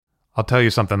I'll tell you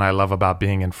something I love about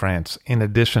being in France, in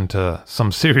addition to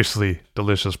some seriously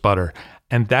delicious butter,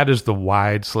 and that is the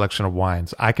wide selection of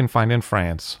wines I can find in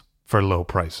France for low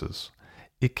prices.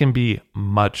 It can be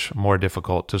much more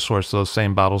difficult to source those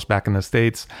same bottles back in the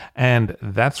States, and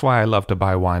that's why I love to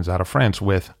buy wines out of France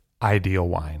with Ideal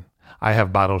Wine. I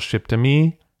have bottles shipped to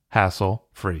me,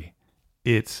 hassle-free.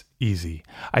 It's easy.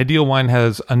 Ideal Wine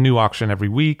has a new auction every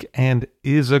week and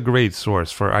is a great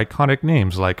source for iconic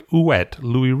names like Ouet,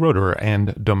 Louis Roeder,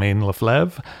 and Domaine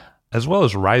Leflaive, as well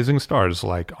as rising stars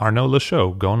like Arnaud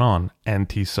Lachaud, Gonon, and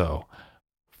Tissot.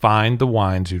 Find the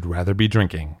wines you'd rather be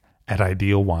drinking at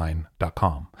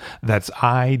idealwine.com. That's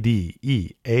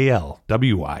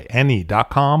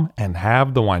IDEALWINE.com and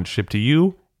have the wine shipped to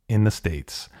you in the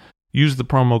States. Use the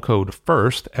promo code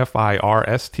FIRST,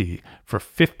 F-I-R-S-T, for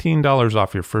 $15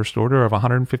 off your first order of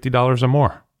 $150 or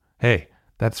more. Hey,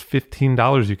 that's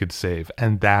 $15 you could save,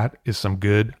 and that is some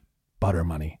good butter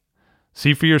money.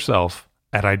 See for yourself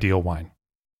at Ideal Wine.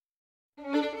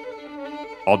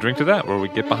 I'll drink to that, where we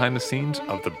get behind the scenes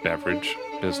of the beverage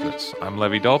business. I'm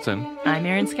Levi Dalton. I'm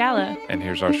Erin Scala. And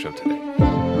here's our show today.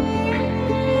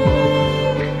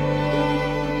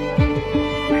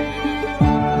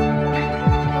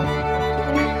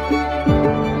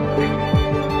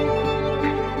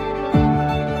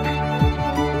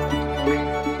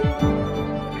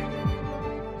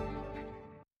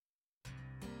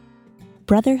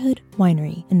 Brotherhood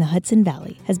Winery in the Hudson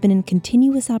Valley has been in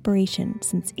continuous operation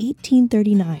since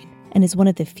 1839 and is one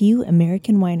of the few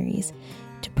American wineries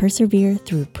to persevere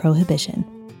through Prohibition.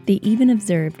 They even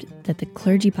observed that the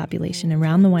clergy population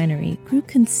around the winery grew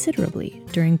considerably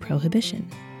during Prohibition.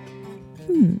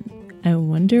 I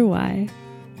wonder why.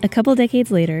 A couple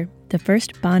decades later, the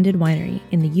first bonded winery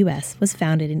in the U.S. was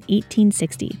founded in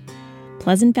 1860,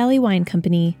 Pleasant Valley Wine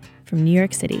Company from New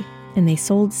York City, and they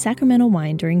sold Sacramento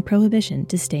wine during Prohibition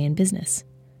to stay in business.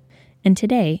 And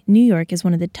today, New York is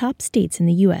one of the top states in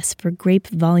the U.S. for grape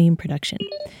volume production,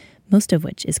 most of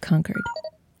which is Concord.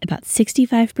 About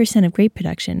 65% of grape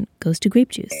production goes to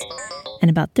grape juice,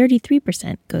 and about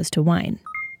 33% goes to wine.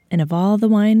 And of all the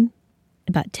wine,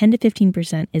 about 10 to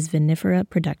 15% is vinifera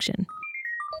production.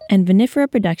 And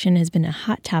vinifera production has been a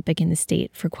hot topic in the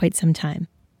state for quite some time.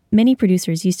 Many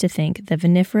producers used to think that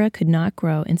vinifera could not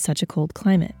grow in such a cold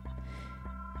climate.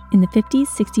 In the 50s,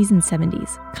 60s, and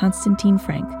 70s, Constantine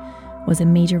Frank was a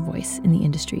major voice in the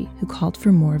industry who called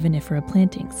for more vinifera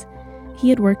plantings. He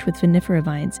had worked with vinifera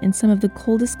vines in some of the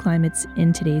coldest climates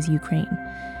in today's Ukraine,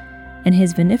 and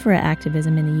his vinifera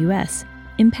activism in the U.S.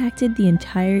 impacted the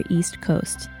entire East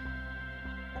Coast.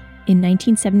 In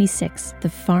 1976, the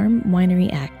Farm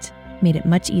Winery Act made it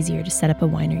much easier to set up a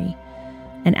winery,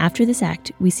 and after this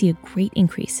act, we see a great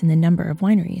increase in the number of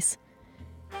wineries.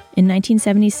 In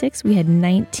 1976, we had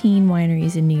 19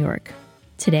 wineries in New York.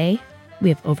 Today, we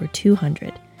have over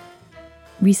 200.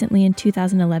 Recently, in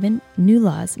 2011, new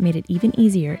laws made it even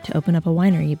easier to open up a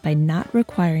winery by not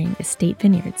requiring estate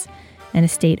vineyards and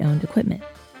estate-owned equipment.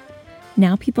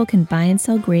 Now people can buy and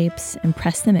sell grapes and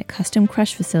press them at custom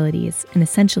crush facilities and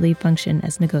essentially function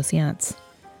as negociants.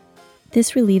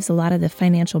 This relieves a lot of the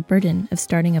financial burden of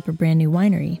starting up a brand new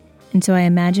winery, and so I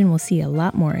imagine we'll see a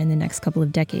lot more in the next couple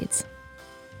of decades.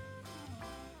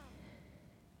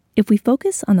 If we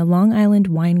focus on the Long Island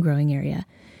wine growing area,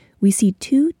 we see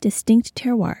two distinct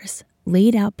terroirs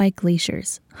laid out by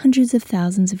glaciers hundreds of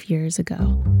thousands of years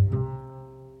ago.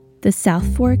 The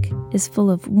South Fork is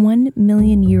full of 1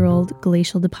 million-year-old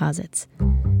glacial deposits,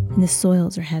 and the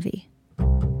soils are heavy.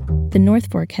 The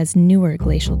North Fork has newer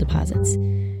glacial deposits.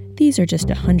 These are just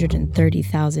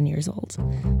 130,000 years old.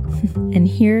 And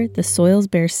here, the soils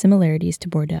bear similarities to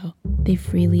Bordeaux. They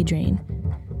freely drain.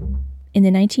 In the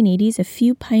 1980s, a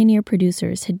few pioneer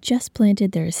producers had just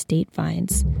planted their estate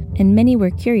vines, and many were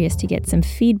curious to get some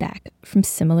feedback from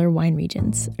similar wine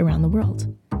regions around the world.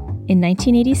 In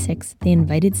 1986, they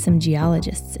invited some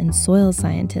geologists and soil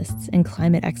scientists and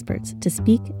climate experts to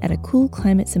speak at a cool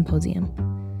climate symposium.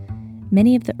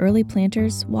 Many of the early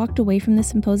planters walked away from the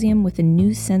symposium with a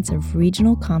new sense of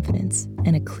regional confidence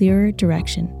and a clearer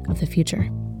direction of the future.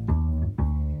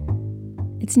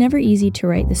 It's never easy to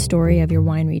write the story of your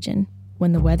wine region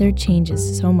when the weather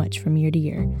changes so much from year to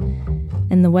year.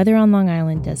 And the weather on Long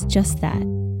Island does just that.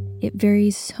 It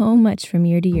varies so much from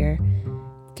year to year.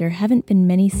 There haven't been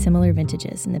many similar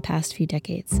vintages in the past few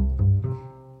decades.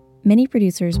 Many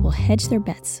producers will hedge their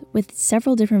bets with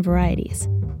several different varieties.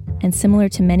 And similar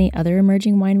to many other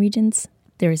emerging wine regions,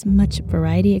 there is much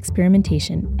variety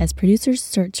experimentation as producers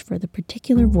search for the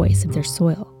particular voice of their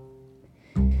soil.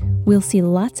 We'll see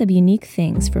lots of unique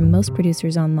things from most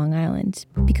producers on Long Island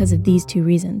because of these two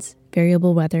reasons,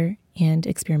 variable weather and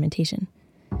experimentation.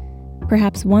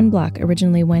 Perhaps one block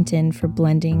originally went in for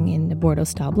blending in a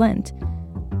Bordeaux-style blend,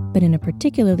 but in a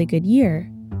particularly good year,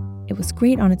 it was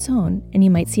great on its own, and you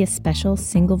might see a special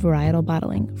single varietal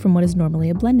bottling from what is normally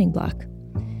a blending block.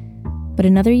 But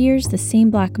in other years, the same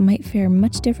block might fare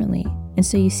much differently, and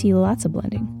so you see lots of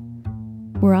blending.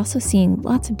 We're also seeing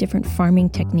lots of different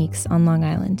farming techniques on Long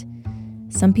Island.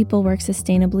 Some people work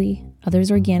sustainably,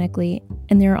 others organically,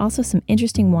 and there are also some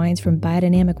interesting wines from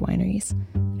biodynamic wineries.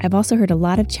 I've also heard a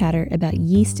lot of chatter about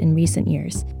yeast in recent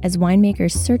years, as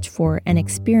winemakers search for and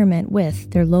experiment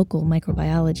with their local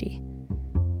microbiology.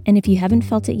 And if you haven't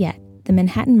felt it yet, the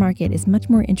Manhattan market is much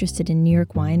more interested in New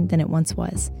York wine than it once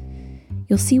was.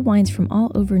 You'll see wines from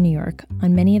all over New York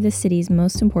on many of the city's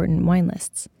most important wine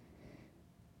lists.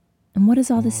 And what does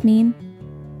all this mean?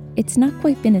 It's not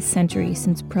quite been a century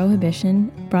since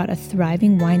Prohibition brought a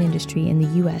thriving wine industry in the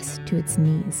U.S. to its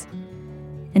knees.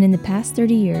 And in the past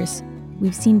 30 years,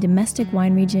 we've seen domestic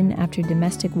wine region after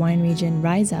domestic wine region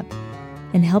rise up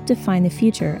and help define the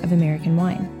future of American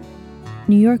wine.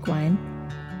 New York wine,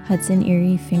 Hudson,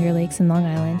 Erie, Finger Lakes, and Long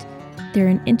Island, they're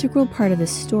an integral part of the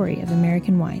story of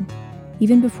American wine,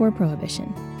 even before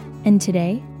Prohibition. And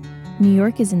today, New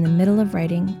York is in the middle of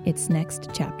writing its next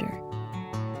chapter.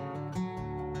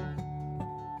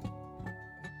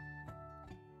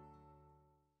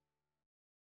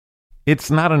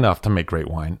 It's not enough to make great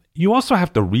wine. You also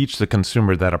have to reach the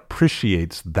consumer that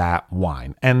appreciates that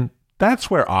wine. And that's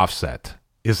where Offset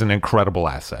is an incredible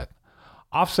asset.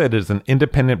 Offset is an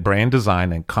independent brand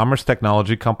design and commerce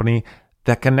technology company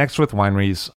that connects with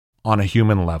wineries on a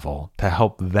human level to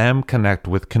help them connect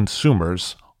with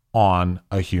consumers on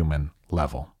a human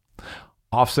level.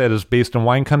 Offset is based in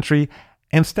wine country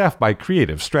and staffed by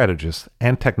creative strategists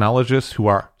and technologists who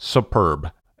are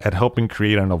superb at helping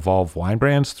create and evolve wine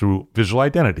brands through visual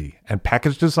identity and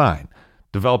package design,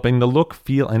 developing the look,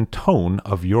 feel, and tone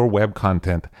of your web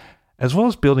content, as well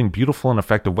as building beautiful and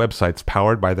effective websites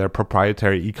powered by their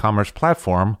proprietary e-commerce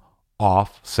platform,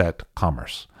 Offset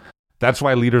Commerce. That's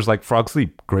why leaders like Frog's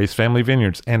Leap, Grace Family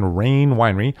Vineyards, and Rain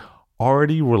Winery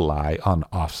already rely on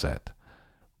Offset.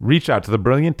 Reach out to the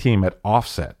brilliant team at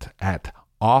Offset at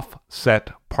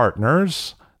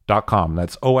offsetpartners.com.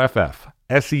 That's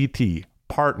OFFSET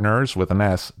partners with an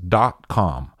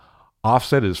S.com.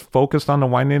 Offset is focused on the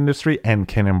wine industry and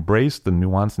can embrace the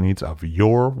nuanced needs of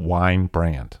your wine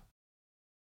brand.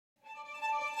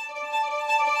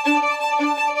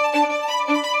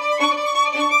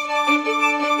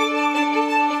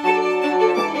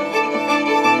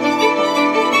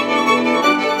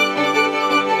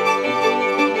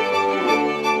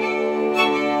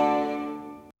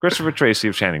 Christopher Tracy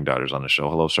of Channing Daughters on the show.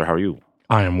 Hello, sir. How are you?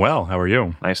 I am well. How are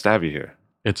you? Nice to have you here.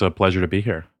 It's a pleasure to be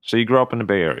here. So you grew up in the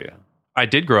Bay Area. I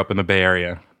did grow up in the Bay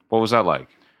Area. What was that like?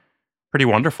 Pretty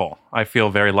wonderful. I feel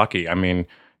very lucky. I mean,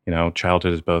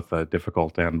 childhood is both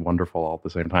difficult and wonderful all at the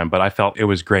same time, but I felt it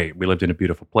was great. We lived in a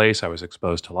beautiful place. I was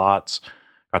exposed to lots,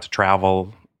 got to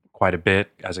travel quite a bit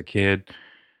as a kid,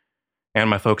 and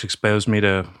my folks exposed me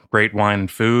to great wine and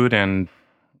food, and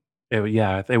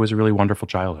it was a really wonderful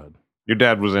childhood. Your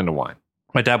dad was into wine.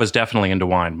 My dad was definitely into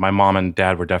wine. My mom and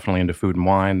dad were definitely into food and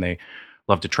wine. They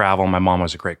loved to travel. My mom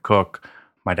was a great cook.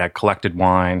 My dad collected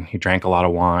wine. He drank a lot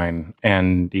of wine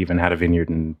and even had a vineyard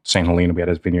in St. Helena. We had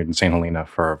his vineyard in St. Helena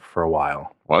for a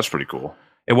while. Well, that's pretty cool.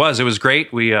 It was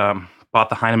great. We bought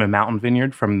the Heineman Mountain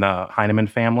Vineyard from the Heineman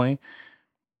family.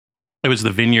 It was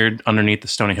the vineyard underneath the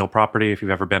Stony Hill property, if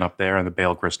you've ever been up there, in the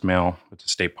Bale Grist Mill. It's a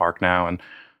state park now. And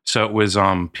so it was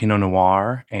Pinot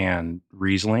Noir and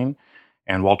Riesling.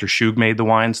 And Walter Schug made the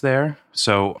wines there.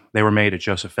 So they were made at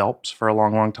Joseph Phelps for a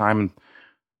long, long time. And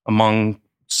among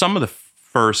some of the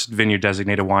first vineyard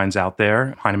designated wines out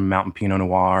there, Heineman Mountain Pinot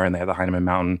Noir, and they had the Heineman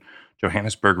Mountain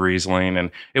Johannesburg Riesling.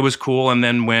 And it was cool. And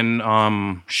then when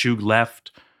Schug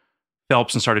left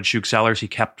Phelps and started Schug Cellars, he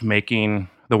kept making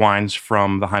the wines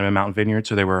from the Heineman Mountain Vineyard.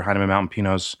 So they were Heineman Mountain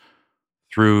Pinots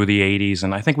through the 80s.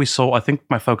 And I think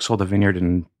my folks sold the vineyard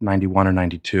in 91 or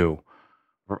 92.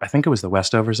 I think it was the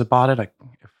Westovers that bought it. If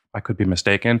I could be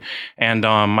mistaken. And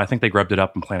I think they grubbed it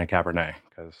up and planted Cabernet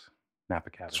because Napa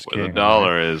Cab is where the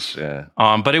dollar is. Yeah.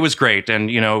 But it was great. And,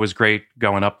 it was great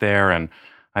going up there. And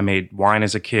I made wine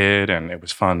as a kid. And it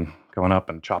was fun going up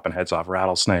and chopping heads off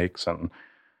rattlesnakes and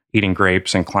eating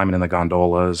grapes and climbing in the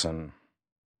gondolas and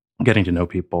getting to know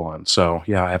people. And so,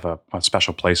 yeah, I have a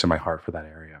special place in my heart for that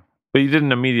area. But you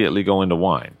didn't immediately go into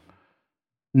wine.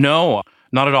 No,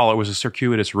 not at all. It was a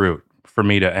circuitous route for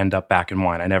me to end up back in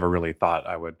wine. I never really thought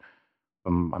I would,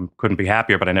 I couldn't be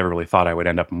happier, but I never really thought I would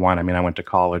end up in wine. I mean, I went to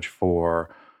college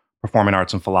for performing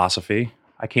arts and philosophy.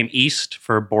 I came east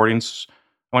for boarding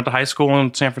I went to high school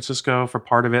in San Francisco for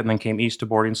part of it and then came east to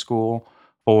boarding school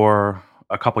for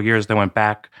a couple years. Then went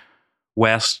back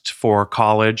west for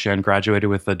college and graduated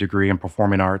with a degree in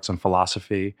performing arts and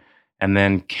philosophy, and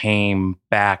then came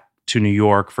back to New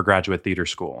York for graduate theater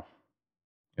school.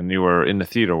 And you were in the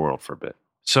theater world for a bit.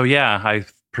 So yeah, I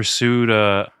pursued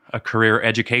a career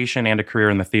education and a career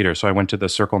in the theater. So I went to the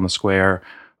Circle in the Square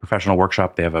professional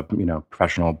workshop. They have a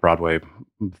professional Broadway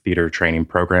theater training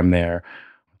program there.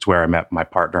 It's where I met my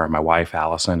partner and my wife,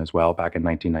 Allison, as well, back in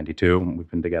 1992. We've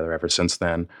been together ever since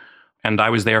then. And I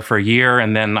was there for a year,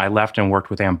 and then I left and worked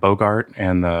with Anne Bogart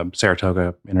and the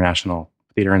Saratoga International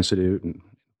Theater Institute and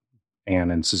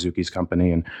Anne and Suzuki's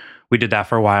company. And we did that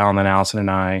for a while, and then Allison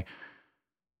and I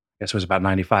guess it was about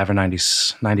 95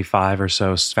 or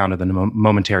so, founded the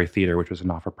Momentary Theater, which was a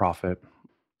not-for-profit,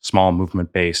 small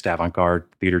movement-based avant-garde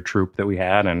theater troupe that we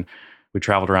had. And we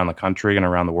traveled around the country and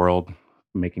around the world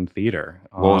making theater.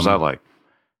 What was that like?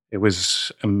 It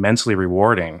was immensely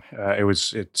rewarding. It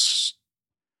was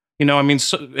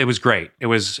great.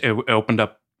 It opened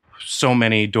up so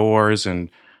many doors and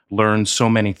learned so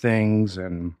many things,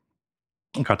 and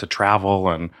got to travel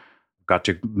and got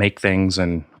to make things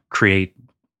and create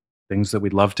things that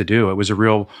we'd love to do. It was a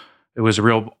real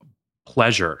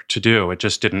pleasure to do. It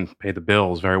just didn't pay the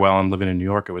bills very well. And living in New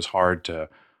York, it was hard to,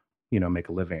 make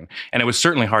a living. And it was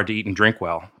certainly hard to eat and drink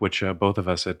well, which both of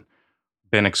us had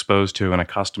been exposed to and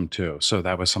accustomed to. So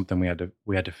that was something we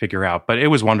had to figure out. But it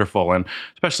was wonderful. And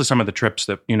especially some of the trips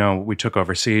that, we took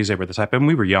overseas, they were the type, and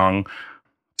we were young.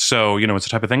 So, it's the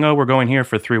type of thing, we're going here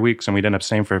for 3 weeks, and we'd end up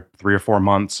staying for 3 or 4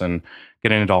 months and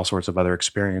getting into all sorts of other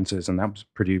experiences. And that was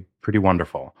pretty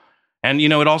wonderful. And,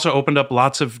 it also opened up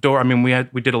lots of doors. I mean,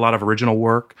 we did a lot of original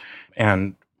work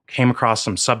and came across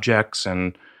some subjects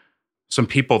and some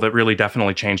people that really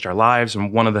definitely changed our lives.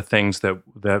 And one of the things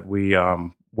that we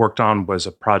worked on was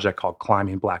a project called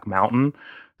Climbing Black Mountain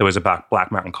that was about Black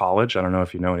Mountain College. I don't know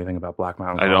if you know anything about Black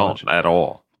Mountain College. I don't at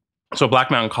all. So Black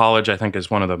Mountain College, I think,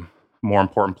 is one of the more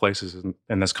important places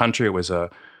in this country. It was a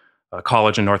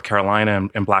college in North Carolina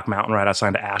in Black Mountain, right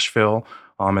outside of Asheville,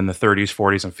 in the 30s,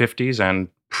 40s, and 50s. And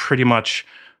pretty much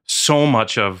so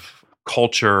much of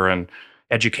culture and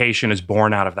education is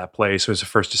born out of that place. It was the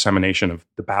first dissemination of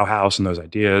the Bauhaus and those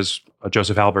ideas.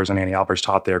 Joseph Albers and Annie Albers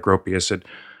taught there. Gropius had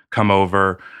come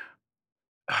over.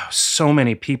 So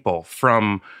many people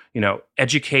from,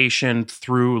 education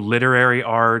through literary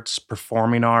arts,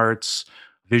 performing arts,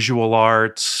 visual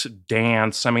arts,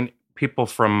 dance. I mean, people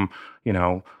from,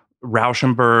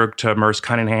 Rauschenberg to Merce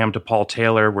Cunningham to Paul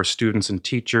Taylor were students and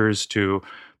teachers, to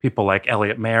people like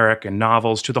Elliot Merrick and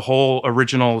novels, to the whole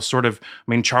original sort of,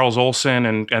 Charles Olson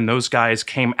and those guys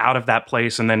came out of that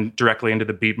place and then directly into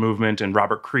the beat movement, and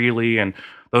Robert Creeley, and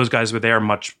those guys were there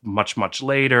much, much, much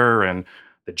later, and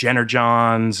the Jenner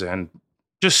Johns, and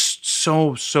just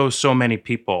so many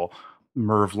people,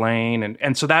 Merv Lane.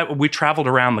 And so that we traveled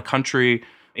around the country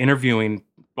interviewing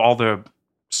all the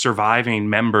surviving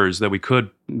members that we could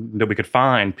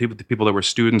find, people that were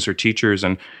students or teachers,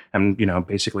 and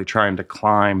basically trying to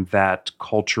climb that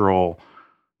cultural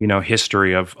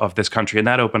history of this country. And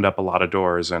that opened up a lot of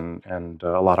doors and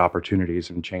a lot of opportunities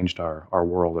and changed our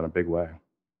world in a big way.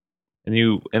 And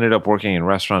you ended up working in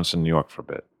restaurants in New York for a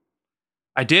bit.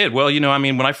 I did. Well,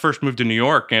 when I first moved to New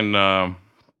York in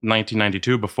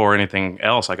 1992, before anything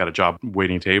else, I got a job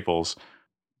waiting tables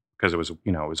because it was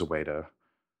a way to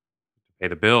pay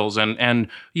the bills. And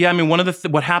yeah, one of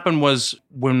what happened was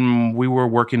when we were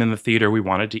working in the theater, we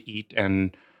wanted to eat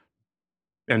and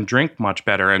drink much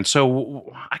better. And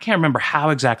so I can't remember how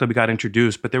exactly we got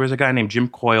introduced, but there was a guy named Jim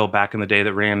Coyle back in the day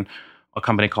that ran a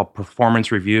company called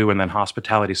Performance Review and then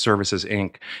Hospitality Services,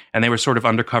 Inc. And they were sort of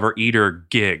undercover eater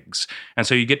gigs. And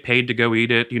so you get paid to go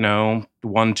eat at,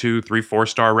 1, 2, 3,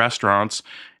 4-star restaurants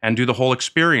and do the whole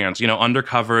experience.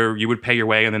 Undercover, you would pay your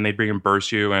way and then they'd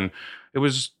reimburse you. And it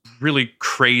was really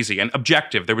crazy and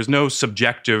objective. There was no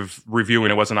subjective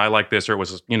reviewing. It wasn't, I like this, or it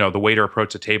was, the waiter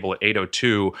approached the table at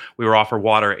 8:02. We were offered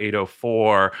water at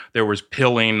 8:04. There was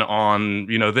pilling on,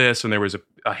 this, and there was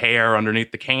a hair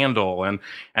underneath the candle. And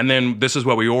then this is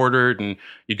what we ordered. And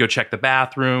you'd go check the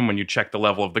bathroom and you'd check the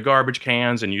level of the garbage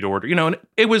cans and you'd order, and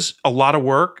it was a lot of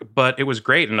work, but it was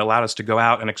great and allowed us to go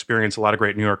out and experience a lot of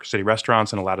great New York City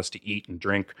restaurants and allowed us to eat and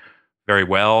drink very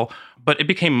well. But it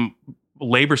became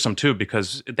laborsome too,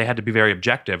 because they had to be very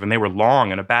objective and they were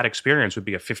long, and a bad experience would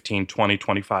be a 15, 20,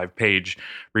 25 page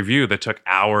review that took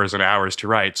hours and hours to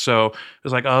write. So it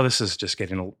was like, oh, this is just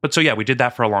getting, but so yeah, we did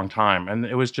that for a long time and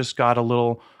it was just got a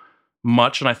little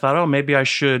much. And I thought, oh, maybe I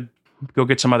should go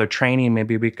get some other training.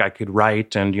 Maybe I could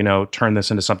write and, turn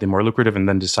this into something more lucrative, and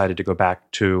then decided to go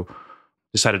back to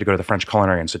decided to go to the French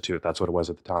Culinary Institute. That's what it was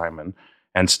at the time,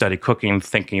 and study cooking,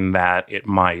 thinking that it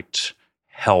might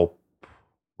help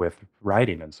with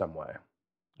writing in some way.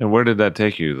 And where did that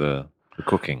take you, the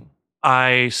cooking?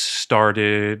 I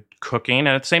started cooking, and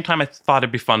at the same time, I thought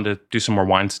it'd be fun to do some more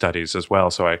wine studies as well.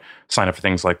 So I signed up for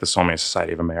things like the Sommelier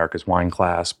Society of America's wine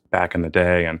class back in the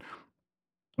day, and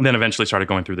then eventually started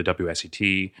going through the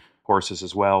WSET courses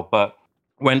as well. But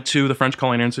went to the French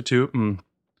Culinary Institute and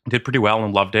did pretty well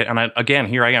and loved it. And again,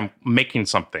 here I am making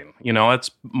something.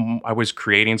 I was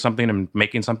creating something and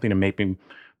making something and making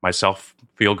myself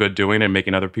feel good doing it and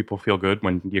making other people feel good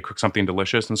when you cook something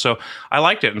delicious. And so I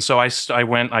liked it. And so I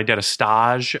did a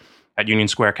stage at Union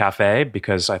Square Cafe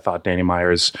because I thought Danny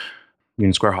Meyer's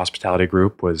Union Square Hospitality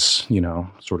Group was,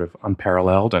 sort of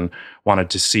unparalleled, and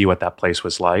wanted to see what that place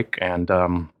was like. And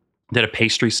did a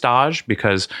pastry stage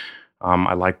because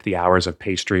I liked the hours of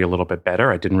pastry a little bit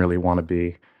better. I didn't really want to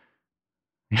be...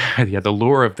 the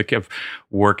lure of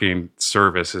working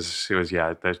service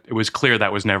it was clear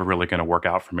that was never really going to work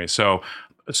out for me. So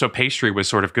pastry was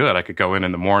sort of good. I could go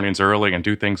in the mornings early and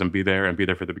do things and be there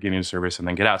for the beginning of service and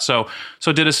then get out. So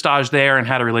did a stage there and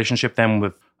had a relationship then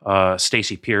with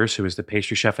Stacy Pierce, who was the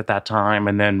pastry chef at that time.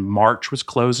 And then March was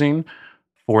closing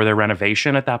for their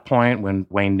renovation at that point when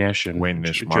Wayne Nish and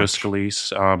Joe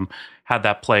Scalise had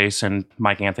that place, and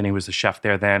Mike Anthony was the chef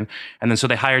there then. And then so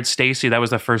they hired Stacy. That was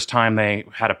the first time they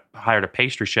hired a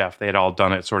pastry chef. They had all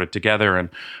done it sort of together, and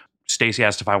Stacy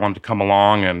asked if I wanted to come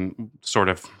along and sort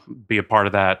of be a part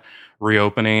of that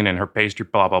reopening and her pastry,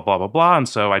 blah, blah, blah, blah, blah. And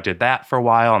so I did that for a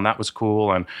while, and that was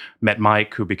cool, and met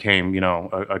Mike, who became,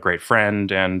 a great friend,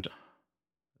 and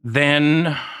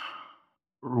then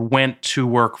went to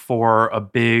work for a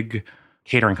big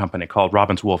catering company called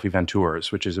Robbins Wolf Event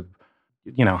Tours, which is a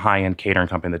high-end catering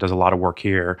company that does a lot of work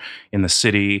here in the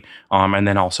city, and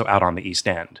then also out on the East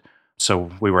End.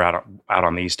 So we were out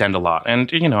on the East End a lot.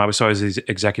 And, I was always the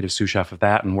executive sous chef of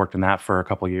that and worked in that for a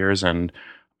couple of years. And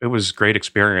it was a great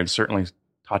experience. Certainly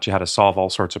taught you how to solve all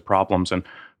sorts of problems and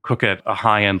cook at a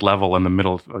high-end level in the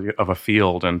middle of a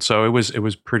field. And so it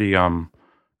was pretty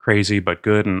crazy but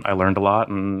good. And I learned a lot,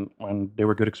 and they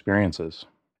were good experiences.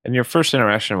 And your first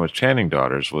interaction with Channing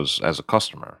Daughters was as a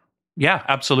customer. Yeah,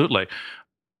 absolutely.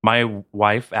 My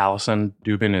wife, Allison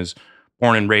Dubin, is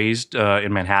born and raised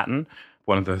in Manhattan,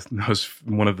 one of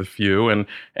the few, and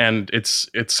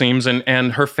it seems,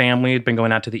 and her family had been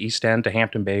going out to the East End, to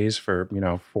Hampton Bays for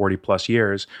 40 plus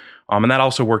years, and that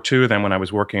also worked too. Then when I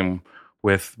was working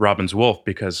with Robbins Wolf,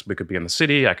 because we could be in the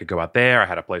city, I could go out there, I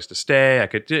had a place to stay,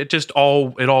 it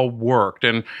all worked,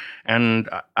 and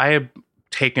I had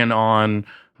taken on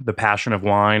the passion of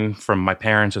wine from my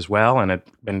parents as well, and had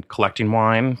been collecting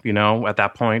wine, at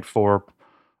that point for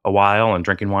a while, and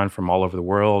drinking wine from all over the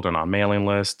world, and on mailing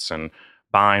lists, and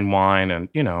buying wine, and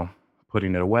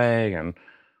putting it away, and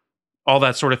all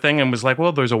that sort of thing. And was like,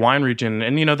 well, there's a wine region,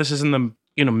 and this is in the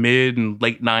mid and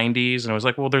late 90s, and I was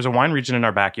like, well, there's a wine region in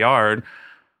our backyard.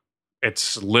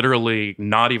 It's literally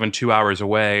not even 2 hours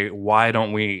away. Why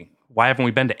haven't we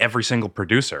been to every single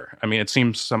producer? I mean, it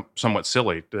seems somewhat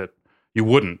silly that you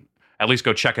wouldn't at least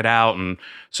go check it out. And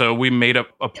so we made a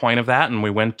point of that, and we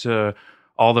went to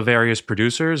all the various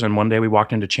producers, and one day we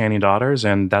walked into Channing Daughters,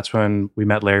 and that's when we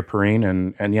met Larry Perrine,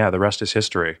 and yeah, the rest is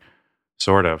history,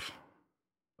 sort of.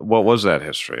 What was that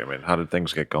history? I mean, how did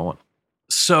things get going?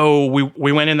 So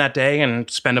we went in that day and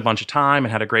spent a bunch of time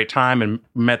and had a great time, and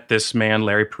met this man,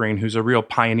 Larry Perrine, who's a real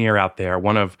pioneer out there,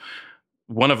 one of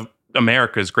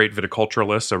America's great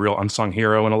viticulturalists, a real unsung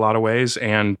hero in a lot of ways,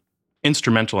 and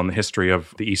instrumental in the history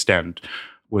of the East End.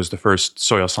 Was the first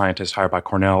soil scientist hired by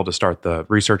Cornell to start the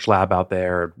research lab out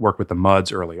there, worked with the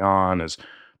Mudds early on, has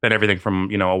been everything from,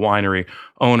 a winery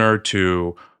owner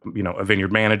to, a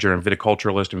vineyard manager and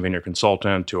viticulturalist and vineyard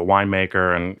consultant to a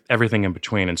winemaker and everything in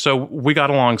between. And so we got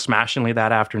along smashingly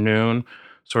that afternoon,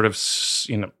 sort of,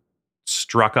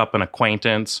 struck up an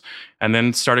acquaintance, and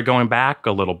then started going back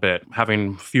a little bit,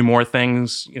 having a few more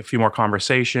things, a few more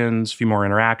conversations, a few more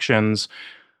interactions.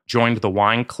 Joined the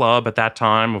wine club at that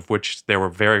time, of which we were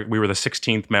the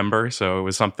 16th member, so it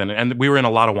was something. And we were in a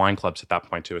lot of wine clubs at that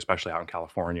point too, especially out in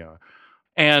California.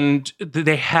 And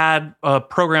they had a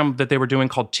program that they were doing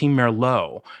called Team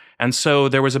Merlot. And so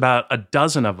there was about a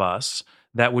dozen of us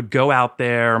that would go out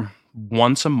there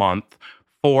once a month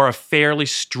for a fairly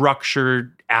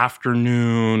structured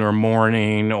afternoon or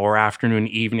morning or afternoon,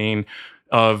 evening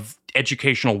of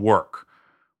educational work.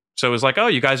 So it was like, oh,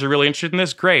 you guys are really interested in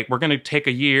this? Great. We're going to take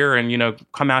a year and,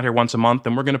 come out here once a month,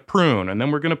 and we're going to prune, and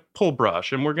then we're going to pull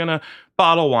brush, and we're going to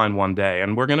bottle wine one day,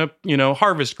 and we're going to,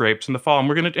 harvest grapes in the fall, and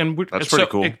we're going to, That's pretty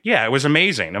cool. It was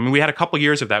amazing. I mean, we had a couple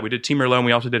years of that. We did Team Merlot, and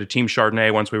we also did a Team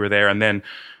Chardonnay once we were there, and then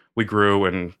we grew,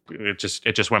 and it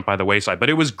just went by the wayside. But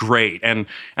it was great. And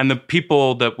the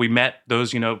people that we met,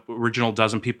 those, original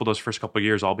dozen people, those first couple of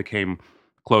years all became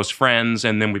close friends.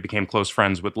 And then we became close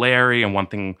friends with Larry, and one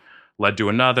thing led to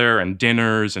another, and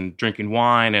dinners and drinking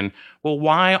wine. And, well,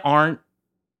 why aren't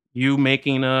you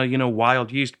making a,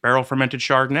 wild yeast barrel fermented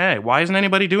Chardonnay? Why isn't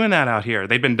anybody doing that out here?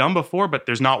 They've been done before, but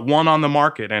there's not one on the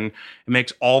market. And it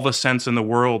makes all the sense in the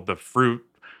world. The fruit,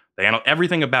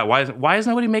 everything about why is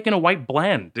nobody making a white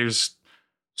blend? There's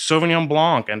Sauvignon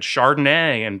Blanc and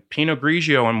Chardonnay and Pinot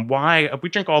Grigio, and why we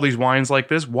drink all these wines like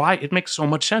this? Why it makes so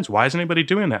much sense? Why isn't anybody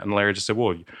doing that? And Larry just said,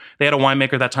 well, they had a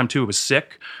winemaker that time too who was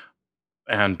sick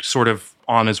and sort of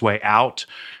on his way out.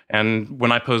 And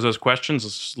when I posed those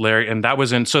questions, Larry, and that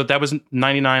was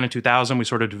 99 and 2000. We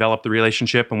sort of developed the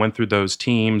relationship and went through those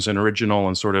teams and original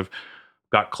and sort of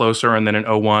got closer. And then in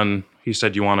 01, he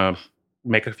said, you want to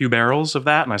make a few barrels of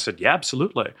that? And I said, yeah,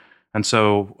 absolutely. And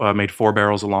so made 4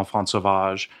 barrels of L'Enfant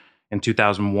Sauvage in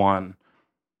 2001.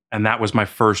 And that was my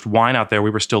first wine out there.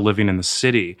 We were still living in the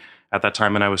city at that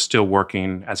time, and I was still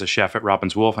working as a chef at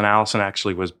Robin's Wolf. And Allison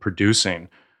actually was producing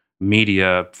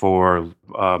media for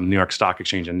New York Stock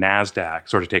Exchange and NASDAQ,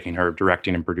 sort of taking her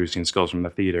directing and producing skills from the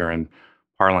theater and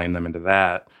parlaying them into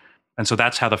that. And so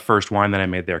that's how the first wine that I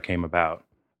made there came about.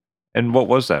 And what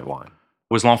was that wine?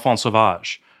 It was L'Enfant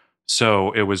Sauvage.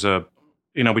 So it was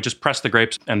we just pressed the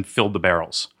grapes and filled the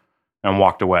barrels and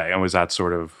walked away. And it was that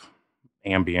sort of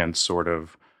ambient, sort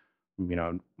of,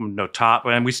 no top.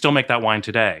 And we still make that wine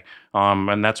today.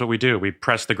 And that's what we do. We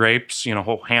press the grapes,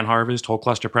 whole hand harvest, whole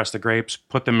cluster press the grapes,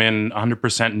 put them in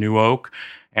 100% new oak,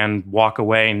 and walk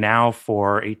away now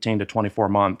for 18 to 24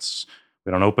 months.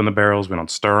 We don't open the barrels. We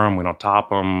don't stir them. We don't top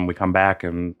them. We come back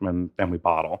and we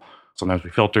bottle. Sometimes we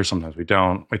filter, sometimes we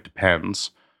don't. It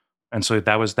depends. And so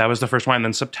that was the first wine.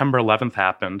 Then September 11th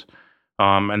happened,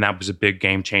 and that was a big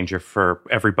game changer for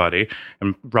everybody.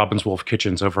 And Robin's Wolf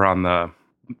Kitchen's over on the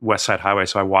West Side Highway,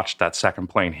 so I watched that second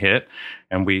plane hit,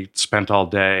 and we spent all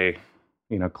day,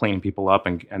 cleaning people up,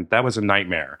 and that was a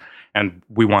nightmare. And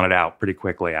we wanted out pretty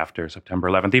quickly after September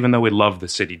 11th, even though we love the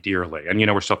city dearly. And,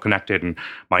 we're still connected, and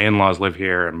my in-laws live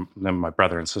here, and then my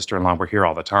brother and sister-in-law were here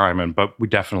all the time. But we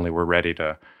definitely were ready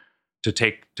to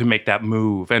make that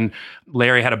move. And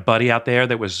Larry had a buddy out there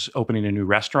that was opening a new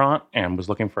restaurant and was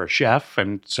looking for a chef,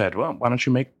 and said, well, why don't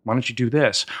you do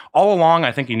this? All along,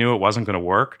 I think he knew it wasn't going to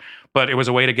work, but it was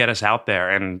a way to get us out there.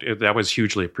 And that was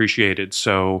hugely appreciated.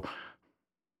 So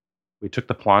we took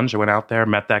the plunge. I went out there,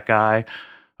 met that guy,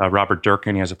 Robert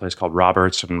Durkin. He has a place called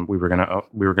Roberts, and we were going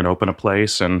to open a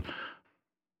place, and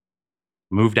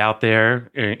moved out there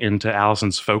into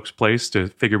Allison's folks' place to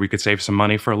figure we could save some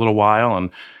money for a little while, and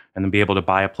then be able to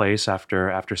buy a place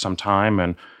after some time,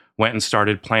 and went and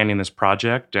started planning this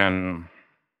project. And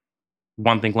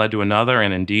one thing led to another,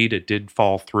 and indeed it did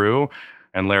fall through.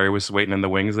 And Larry was waiting in the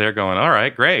wings there going, all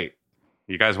right, great.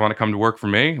 You guys want to come to work for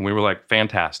me? And we were like,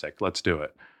 fantastic, let's do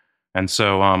it. And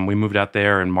so we moved out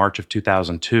there in March of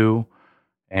 2002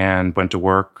 and went to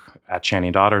work at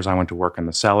Channing Daughters. I went to work in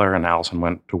the cellar, and Allison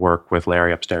went to work with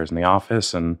Larry upstairs in the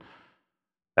office. And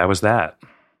that was that.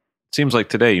 It seems like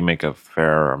today you make a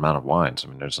fair amount of wines. I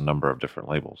mean, there's a number of different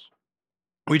labels.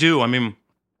 We do. I mean,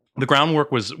 the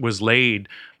groundwork was laid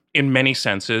in many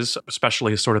senses,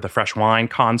 especially sort of the fresh wine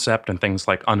concept and things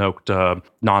like unoaked,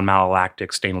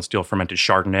 non-malolactic stainless steel fermented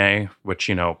Chardonnay, which,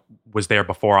 was there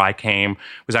before I came. It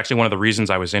was actually one of the reasons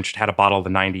I was interested. Had a bottle of the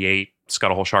 98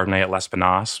 Scuttlehole Chardonnay at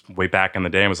L'Espinasse way back in the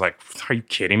day. I was like, are you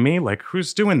kidding me? Like,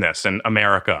 who's doing this in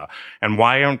America? And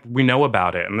why don't we know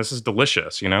about it? And this is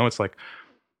delicious. It's like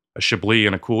a Chablis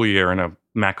in a cool year and a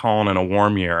Macon in a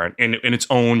warm year, in its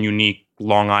own unique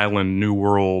Long Island, New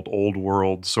World, Old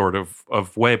World sort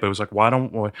of way. But it was like, why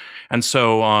don't we? And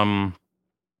so,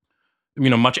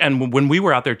 much. And when we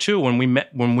were out there too, when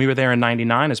we were there in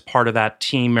 99 as part of that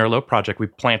Team Merlot project, we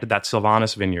planted that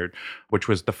Sylvanas vineyard, which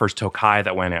was the first Tokai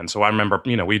that went in. So I remember,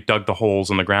 we dug the holes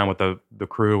in the ground with the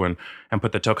crew and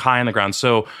put the Tokai in the ground.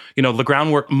 So, the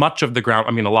groundwork, much of the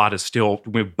ground, a lot is still,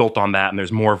 we've built on that, and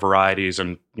there's more varieties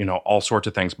and, all sorts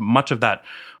of things. Much of that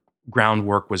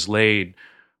groundwork was laid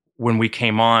when we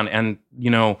came on. And,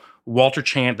 Walter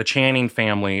the Channing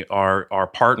family are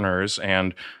partners,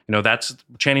 and that's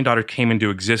Channing Daughters came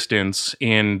into existence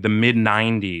in the mid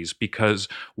 90s because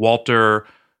Walter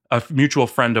a mutual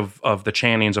friend of the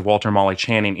Channings, of Walter and Molly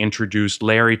Channing, introduced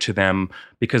Larry to them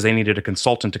because they needed a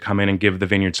consultant to come in and give the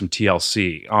vineyard some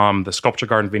TLC. The Sculpture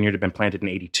Garden vineyard had been planted in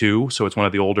 82, so it's one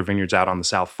of the older vineyards out on the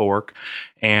South Fork.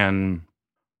 And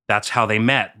that's how they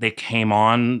met. They came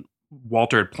on.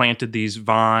 Walter had planted these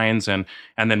vines, and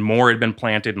then more had been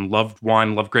planted, and loved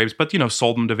wine, loved grapes, but,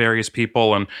 sold them to various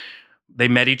people. And they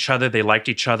met each other. They liked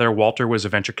each other. Walter was a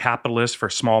venture capitalist for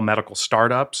small medical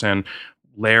startups, and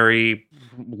Larry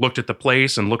looked at the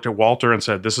place and looked at Walter and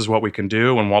said, "This is what we can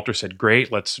do." And Walter said, "Great,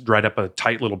 let's write up a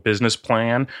tight little business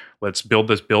plan. Let's build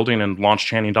this building and launch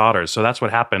Channing Daughters." So that's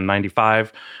what happened.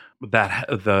 95,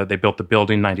 they built the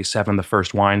building. 97, the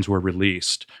first wines were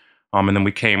released. And then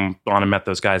we came on and met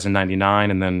those guys in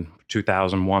 99, and then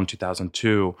 2001,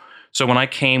 2002. So when I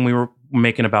came, we were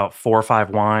making about 4 or 5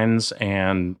 wines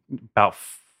and about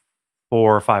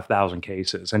 4,000 or 5,000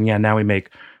 cases. And yeah, now we make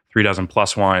 3 dozen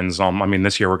plus wines.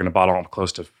 This year we're going to bottle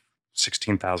close to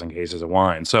 16,000 cases of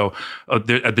wine. So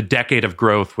the decade of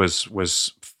growth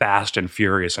was fast and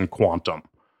furious and quantum.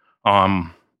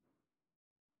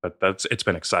 But it's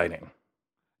been exciting.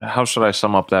 How should I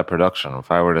sum up that production?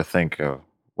 If I were to think of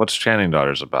what's Channing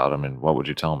Daughters about, what would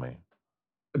you tell me?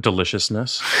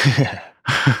 Deliciousness.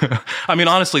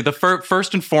 Honestly, the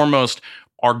first and foremost,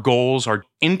 our goals are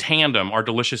in tandem, are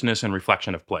deliciousness and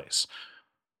reflection of place.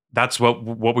 That's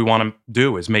what we want to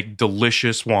do, is make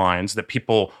delicious wines that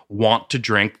people want to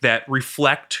drink, that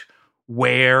reflect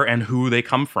where and who they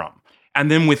come from. And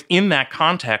then within that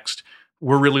context,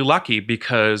 we're really lucky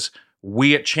because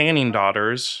we at Channing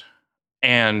Daughters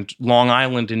and Long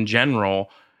Island in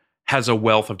general has a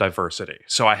wealth of diversity.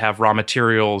 So I have raw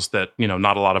materials that,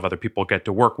 not a lot of other people get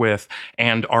to work with.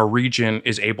 And our region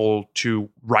is able to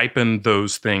ripen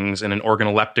those things in an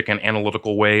organoleptic and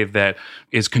analytical way that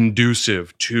is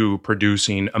conducive to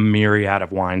producing a myriad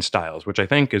of wine styles, which I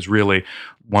think is really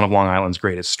one of Long Island's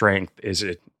greatest strength, is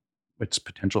its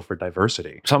potential for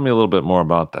diversity. Tell me a little bit more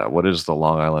about that. What is the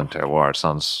Long Island terroir? It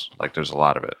sounds like there's a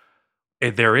lot of it.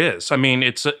 There is. There's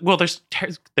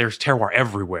terroir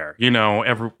everywhere.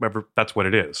 That's what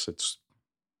it is. It's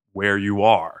where you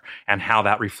are and how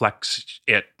that reflects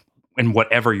it in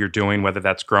whatever you're doing, whether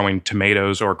that's growing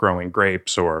tomatoes or growing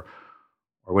grapes or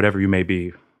whatever you may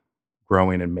be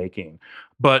growing and making.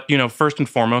 But first and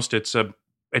foremost, it's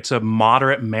a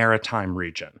moderate maritime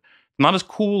region. Not as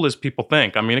cool as people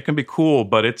think. It can be cool,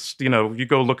 but it's, you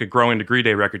go look at Growing Degree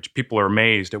Day records, people are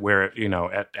amazed at where,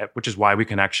 which is why we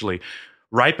can actually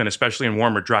ripen, especially in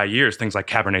warmer, dry years, things like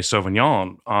Cabernet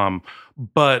Sauvignon.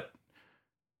 But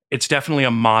it's definitely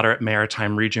a moderate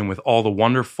maritime region with all the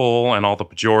wonderful and all the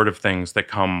pejorative things that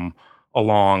come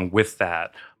along with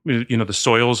that. The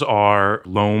soils are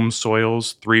loam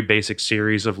soils, 3 basic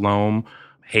series of loam,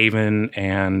 Haven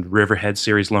and Riverhead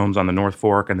series loams on the North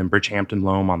Fork, and then Bridgehampton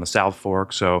loam on the South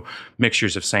Fork. So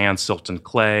mixtures of sand, silt, and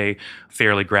clay,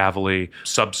 fairly gravelly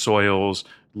subsoils,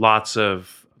 lots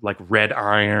of like red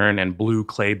iron and blue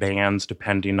clay bands,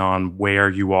 depending on where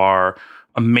you are.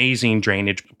 Amazing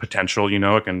drainage potential.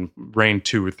 It can rain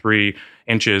 2 or 3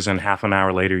 inches, and half an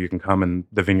hour later you can come and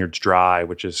the vineyard's dry,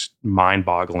 which is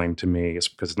mind-boggling to me. It's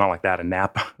because it's not like that in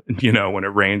Napa. When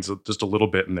it rains just a little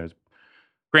bit, and there's,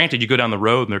 granted, you go down the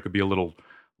road and there could be a little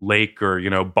lake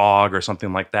or bog or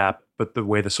something like that, but the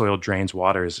way the soil drains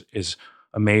water is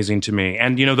amazing to me.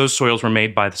 And those soils were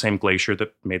made by the same glacier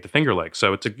that made the Finger Lake.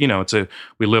 So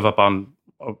we live up on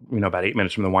about 8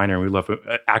 minutes from the winery, and we live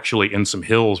actually in some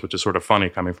hills, which is sort of funny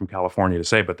coming from California to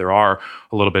say, but there are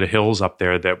a little bit of hills up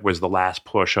there that was the last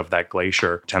push of that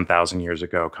glacier 10,000 years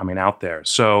ago coming out there.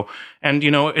 So, and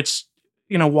it's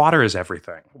water is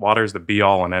everything. Water is the be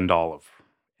all and end all of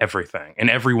everything in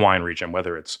every wine region,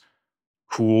 whether it's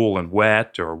cool and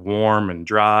wet or warm and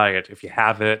dry. If you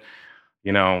have it,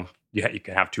 you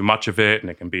can have too much of it, and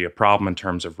it can be a problem in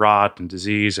terms of rot and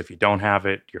disease. If you don't have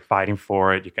it, you're fighting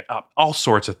for it. You can all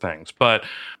sorts of things. But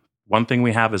one thing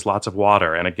we have is lots of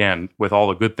water. And again, with all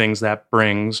the good things that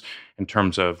brings in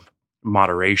terms of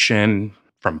moderation,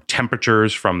 from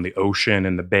temperatures, from the ocean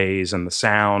and the bays and the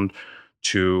sound,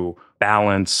 to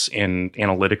balance in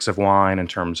analytics of wine in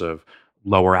terms of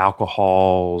lower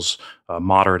alcohols,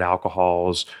 moderate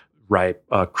alcohols, ripe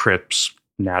crips,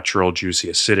 natural juicy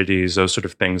acidities, those sort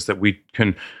of things that we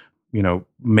can,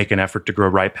 make an effort to grow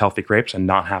ripe, healthy grapes and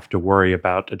not have to worry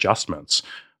about adjustments.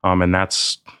 And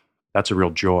that's a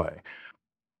real joy.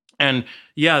 And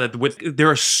yeah, there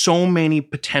are so many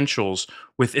potentials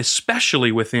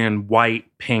especially within white,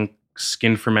 pink,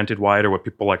 skin fermented white, or what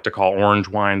people like to call orange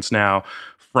wines now,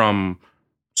 from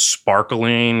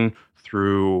sparkling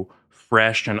through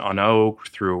fresh and unoaked,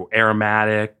 through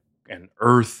aromatic and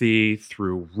earthy,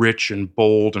 through rich and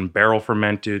bold and barrel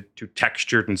fermented, to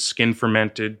textured and skin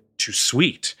fermented, to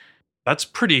sweet. That's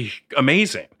pretty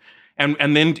amazing.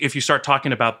 And then if you start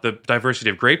talking about the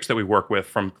diversity of grapes that we work with,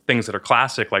 from things that are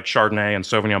classic like Chardonnay and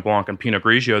Sauvignon Blanc and Pinot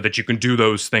Grigio that you can do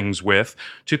those things with,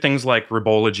 to things like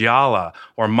Ribolla Gialla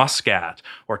or Muscat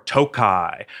or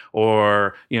Tokai,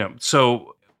 or,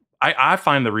 so I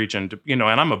find the region to, and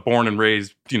I'm a born and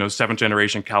raised, 7th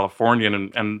generation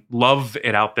Californian and love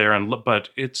it out there. But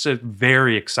it's a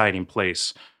very exciting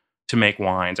place to make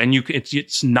wines. And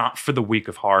it's not for the weak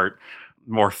of heart,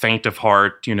 more faint of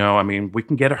heart.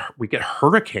 We get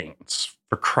hurricanes,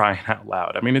 for crying out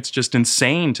loud. It's just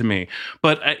insane to me.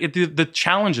 But the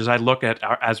challenges I look at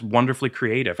are as wonderfully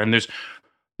creative. And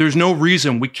there's no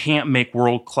reason we can't make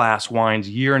world-class wines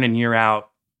year in and year out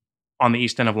on the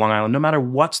east end of Long Island, no matter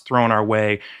what's thrown our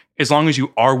way, as long as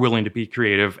you are willing to be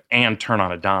creative and turn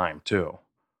on a dime too.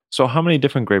 So how many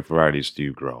different grape varieties do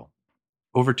you grow?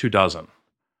 Over 2 dozen.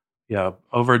 Yeah,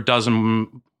 over 12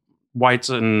 whites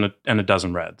and a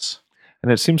dozen reds.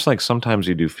 And it seems like sometimes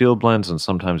you do field blends and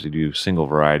sometimes you do single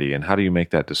variety. And how do you make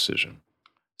that decision?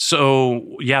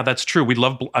 So, yeah, that's true.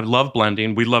 I love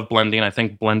blending. We love blending. I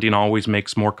think blending always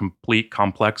makes more complete,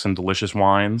 complex, and delicious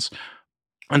wines.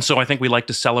 And so I think we like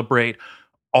to celebrate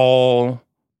all,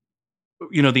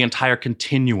 the entire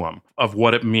continuum of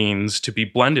what it means to be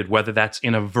blended, whether that's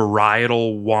in a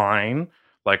varietal wine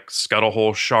like Scuttle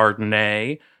Hole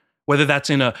Chardonnay, whether that's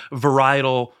in a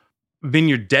varietal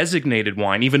vineyard designated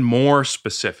wine, even more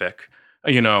specific,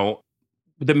 that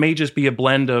may just be a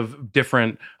blend of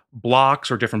different blocks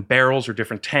or different barrels or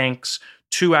different tanks,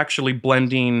 to actually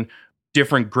blending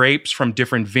different grapes from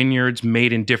different vineyards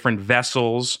made in different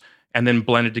vessels and then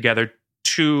blended together,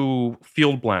 to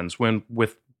field blends when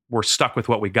we're stuck with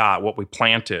what we got, what we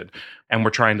planted, and we're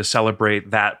trying to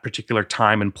celebrate that particular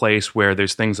time and place where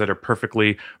there's things that are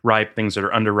perfectly ripe, things that are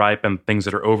underripe, and things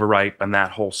that are overripe, and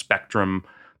that whole spectrum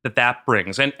that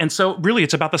brings. And so really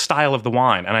it's about the style of the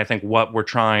wine. And I think what we're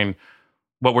trying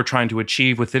to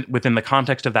achieve within the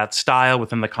context of that style,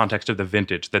 within the context of the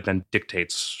vintage, that then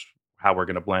dictates how we're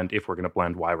going to blend, if we're going to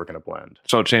blend, why we're going to blend.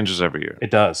 So it changes every year. It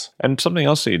does. And something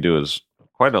else that you do is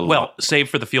quite a lot. Well, save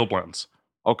for the field blends.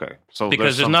 Okay. So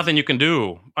because there's nothing you can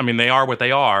do. They are what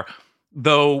they are.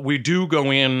 Though we do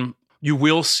go in, you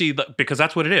will see that, because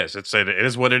that's what it is. It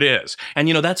is what it is. And,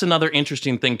 that's another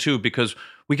interesting thing too, because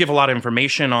we give a lot of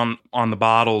information on the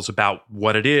bottles about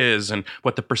what it is and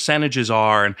what the percentages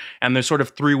are. And there's sort of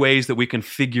 3 ways that we can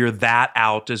figure that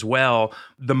out as well.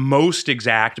 The most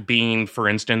exact being, for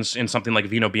instance, in something like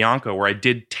Vino Bianco, where I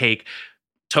did take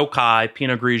Tokai,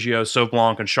 Pinot Grigio, Sauv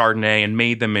Blanc, and Chardonnay and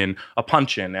made them in a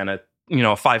puncheon and a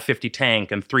 550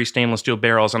 tank and 3 stainless steel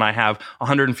barrels. And I have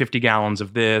 150 gallons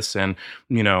of this and,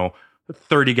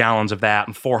 30 gallons of that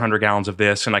and 400 gallons of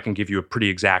this, and I can give you a pretty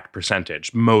exact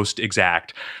percentage. Most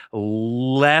exact.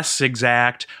 Less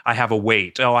exact, I have a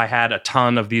weight. I had a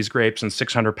ton of these grapes and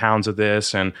 600 pounds of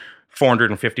this and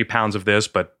 450 pounds of this,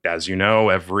 but as you know,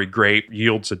 every grape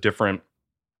yields a different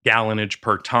gallonage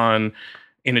per ton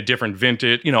in a different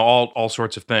vintage, all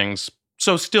sorts of things.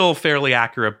 So still fairly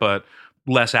accurate, but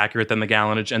less accurate than the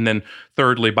gallonage. And then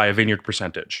thirdly, by a vineyard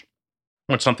percentage.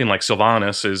 Which something like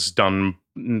Sylvanas is done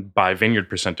by vineyard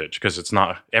percentage, because it's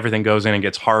not, everything goes in and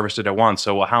gets harvested at once.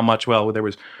 So how much? Well, there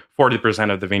was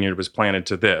 40% of the vineyard was planted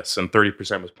to this and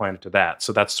 30% was planted to that.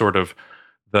 So that's sort of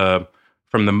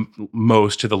from the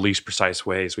most to the least precise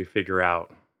ways we figure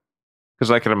out.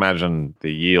 Because I can imagine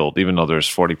the yield, even though there's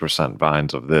 40%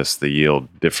 vines of this, the yield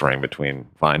differing between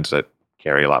vines that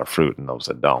carry a lot of fruit and those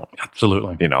that don't.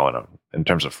 Absolutely. In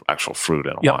terms of actual fruit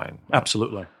in a wine.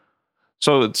 Absolutely.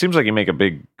 So it seems like you make a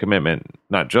big commitment,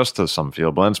 not just to some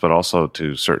field blends, but also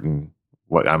to certain,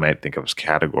 what I might think of as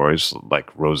categories,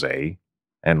 like rosé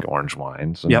and orange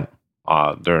wines. And, yep.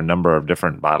 There are a number of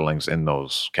different bottlings in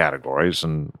those categories,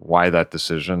 and why that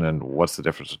decision and what's the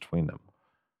difference between them?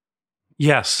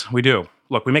 Yes, we do.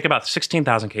 Look, we make about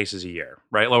 16,000 cases a year,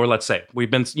 right? Or let's say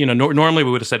we've been, normally we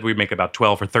would have said we'd make about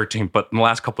 12 or 13, but in the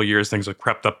last couple of years, things have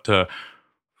crept up to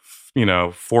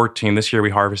 14. This year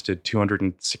we harvested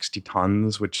 260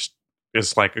 tons, which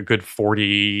is like a good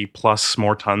 40 plus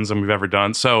more tons than we've ever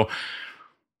done. So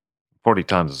 40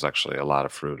 tons is actually a lot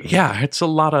of fruit. Yeah, it's a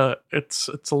lot.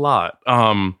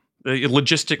 Our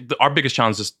biggest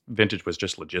challenge this vintage was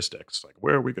just logistics. Like,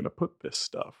 where are we going to put this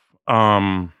stuff?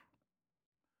 And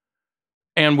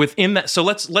within that, so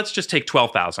let's just take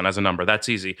 12,000 as a number. That's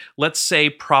easy. Let's say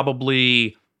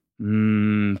probably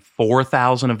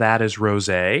 4,000 of that is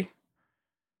rosé.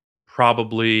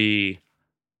 Probably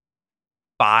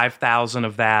 5,000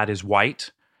 of that is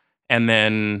white, and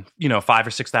then 5,000 or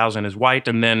 6,000 is white,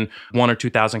 and then 1,000 or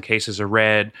 2,000 cases are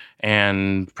red,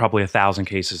 and probably 1,000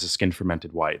 cases of skin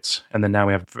fermented whites. And then now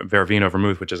we have Veravino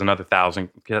vermouth, which is another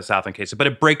 1,000 cases. But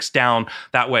it breaks down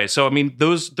that way. So I mean,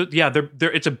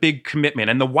 it's a big commitment.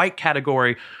 And the white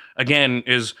category again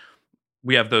is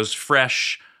we have those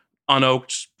fresh,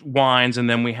 unoaked wines, and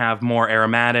then we have more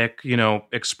aromatic,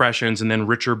 expressions, and then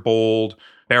richer, bold,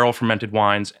 barrel fermented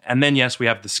wines. And then, yes, we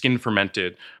have the skin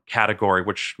fermented category,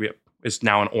 which is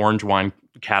now an orange wine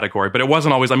category. But it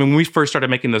wasn't always, when we first started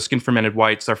making those skin fermented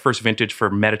whites, our first vintage for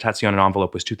Meditazione and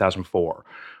Envelope was 2004.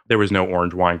 There was no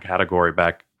orange wine category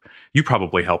back. You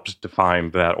probably helped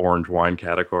define that orange wine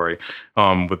category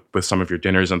with some of your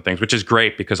dinners and things, which is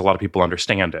great because a lot of people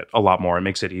understand it a lot more. It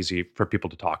makes it easy for people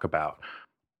to talk about.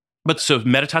 But so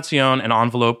Meditazione and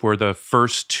Envelope were the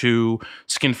first two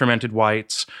skin fermented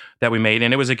whites that we made.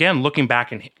 And it was, again, looking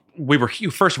back, and we were,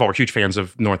 first of all, we're huge fans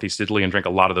of Northeast Italy and drank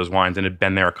a lot of those wines and had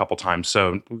been there a couple times.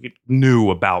 So we knew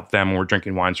about them. We're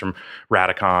drinking wines from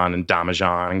Radicon and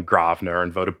Damijan and Gravner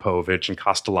and Vodopowicz and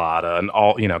Castellata and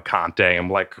all, Conte.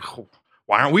 I'm like,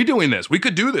 why aren't we doing this? We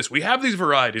could do this. We have these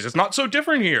varieties. It's not so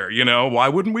different here. Why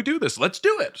wouldn't we do this? Let's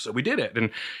do it. So we did it. And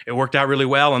it worked out really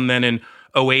well. And then in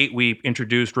 2008, we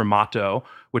introduced Ramato,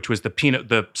 which was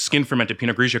the skin fermented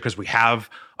Pinot Grigio, because we have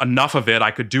enough of it.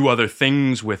 I could do other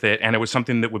things with it, and it was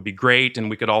something that would be great. And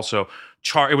we could also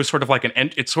it was sort of like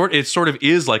it sort of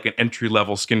is like an entry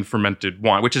level skin fermented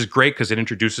wine, which is great because it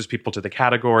introduces people to the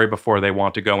category before they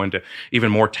want to go into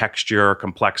even more texture, or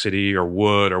complexity, or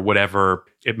wood, or whatever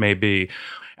it may be.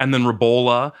 And then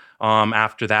Ribolla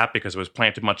after that, because it was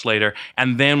planted much later.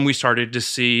 And then we started to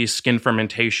see skin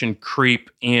fermentation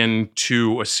creep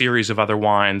into a series of other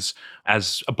wines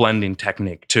as a blending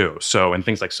technique too. So in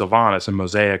things like Sylvanas and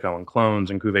Mosaico and Clones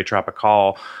and Cuvée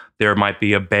Tropicale, there might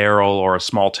be a barrel or a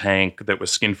small tank that was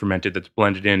skin fermented that's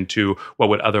blended into what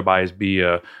would otherwise be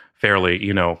a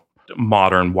fairly,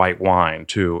 modern white wine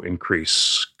to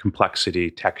increase complexity,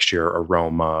 texture,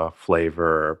 aroma,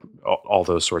 flavor, all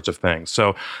those sorts of things.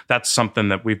 So that's something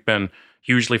that we've been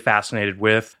hugely fascinated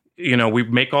with. We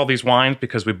make all these wines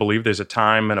because we believe there's a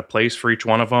time and a place for each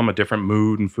one of them, a different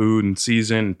mood and food and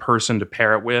season and person to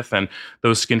pair it with. And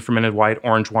those skin fermented white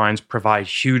orange wines provide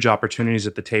huge opportunities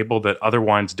at the table that other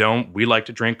wines don't. We like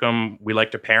to drink them. We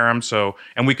like to pair them.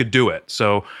 And we could do it.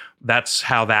 So that's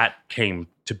how that came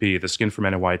to be, the skin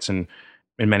fermented whites in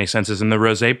many senses. And the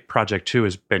Rosé project too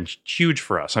has been huge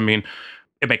for us.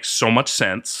 It makes so much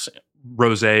sense.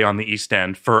 Rosé on the East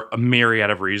End for a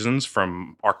myriad of reasons,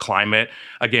 from our climate,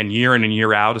 again, year in and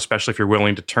year out, especially if you're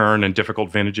willing to turn in difficult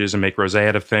vintages and make rosé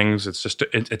out of things. It's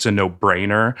a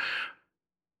no-brainer.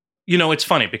 It's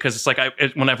funny because it's like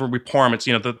whenever we pour them, it's,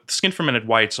 the skin fermented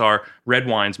whites are red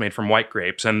wines made from white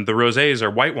grapes, and the rosés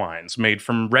are white wines made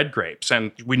from red grapes.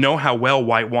 And we know how well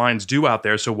white wines do out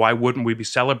there, so why wouldn't we be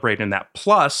celebrating that?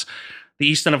 Plus, the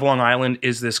East End of Long Island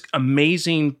is this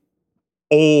amazing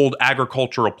old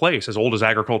agricultural place, as old as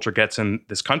agriculture gets in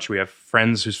this country. We have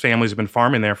friends whose families have been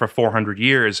farming there for 400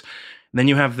 years. And then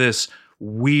you have this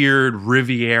weird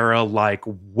Riviera-like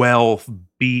wealth,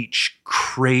 beach,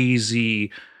 crazy,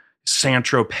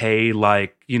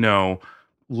 Saint-Tropez-like,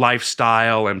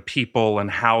 lifestyle and people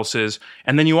and houses.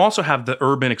 And then you also have the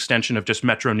urban extension of just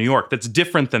Metro New York that's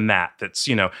different than that. That's,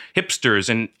 hipsters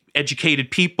and educated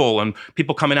people and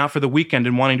people coming out for the weekend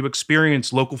and wanting to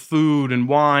experience local food and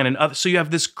wine and other. So you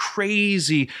have this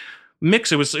crazy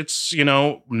mix. It's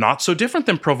not so different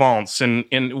than Provence. And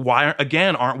why,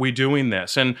 again, aren't we doing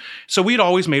this? And so we'd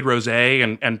always made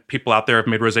rosé, and people out there have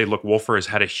made rosé. Look, Wolfer has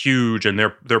had a huge, and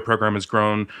their program has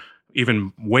grown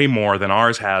even way more than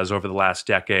ours has over the last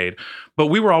decade. But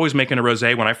we were always making a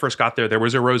rosé. When I first got there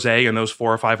was a rosé in those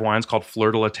 4 or 5 wines called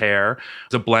Fleur de la Terre.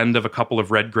 It's a blend of a couple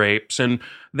of red grapes. And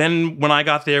then when I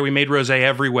got there, we made rosé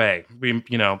every way. We,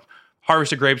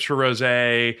 harvested grapes for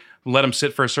rosé, let them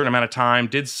sit for a certain amount of time,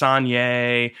 did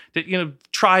Saignée,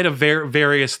 tried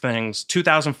various things.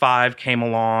 2005 came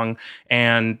along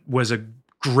and was a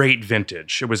great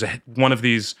vintage. It was one of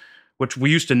these, which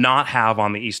we used to not have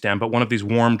on the East End, but one of these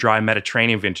warm, dry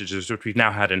Mediterranean vintages, which we've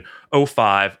now had in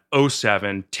 05,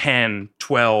 07, 10,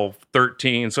 12,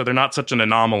 13. So they're not such an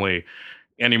anomaly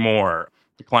anymore.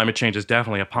 The climate change is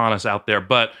definitely upon us out there.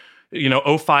 But,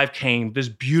 05 came, this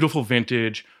beautiful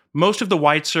vintage. Most of the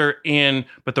whites are in,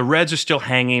 but the reds are still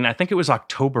hanging. I think it was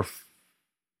October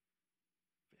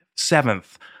 7th.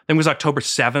 I think it was October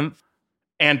 7th.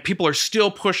 And people are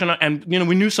still pushing. And,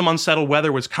 we knew some unsettled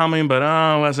weather was coming, but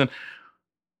it wasn't.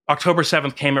 October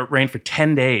 7th came, it rained for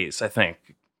 10 days, I think.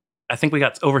 I think we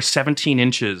got over 17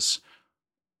 inches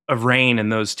of rain in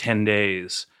those 10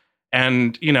 days.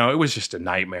 And, it was just a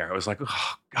nightmare. It was like,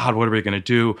 oh, God, what are we going to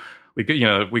do?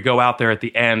 We go out there at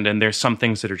the end, and there's some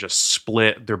things that are just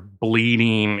split. They're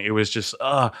bleeding. It was just,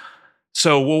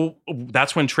 So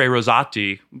that's when Tre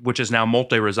Rosati, which is now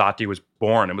Molte Rosati, was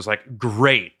born. It was like,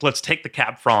 great, let's take the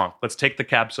Cab Franc, let's take the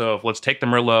Cab Sauv, let's take the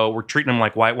Merlot. We're treating them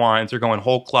like white wines. They're going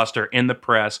whole cluster in the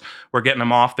press. We're getting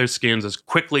them off their skins as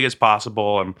quickly as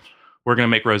possible, and we're going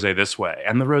to make rosé this way.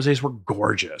 And the rosés were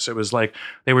gorgeous. It was like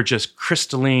they were just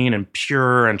crystalline and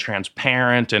pure and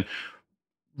transparent and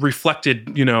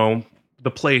reflected, the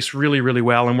place really, really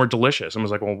well, and were delicious. And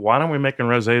was like, well, why don't we making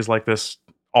rosés like this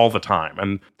all the time?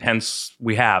 And hence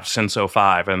we have since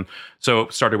 '05. And so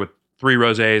it started with 3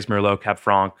 rosés, Merlot, Cab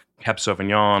Franc, Cab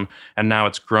Sauvignon, and now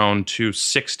it's grown to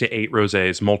 6 to 8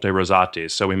 rosés, Molte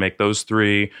Rosatis. So we make those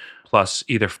 3 plus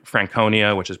either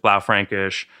Franconia, which is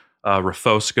Blaufränkisch,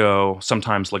 Refosco,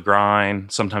 sometimes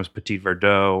Lagrein, sometimes Petit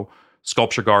Verdot,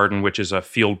 Sculpture Garden, which is a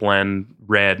field blend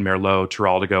red Merlot,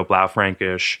 Teroldego,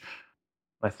 Blaufränkisch.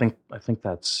 I think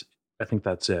that's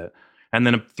it. And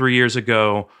then 3 years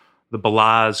ago, the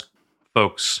Balaz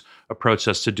folks approached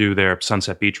us to do their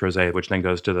Sunset Beach Rosé, which then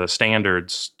goes to the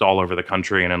standards all over the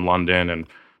country and in London and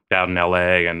down in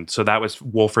LA. And so that was,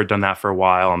 Wolford done that for a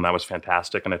while, and that was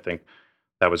fantastic. And I think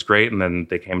that was great. And then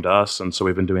they came to us, and so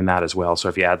we've been doing that as well. So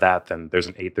if you add that, then there's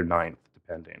an 8th or 9th,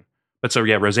 depending. But so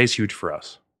yeah, rosé's huge for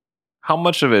us. How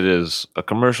much of it is a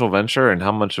commercial venture and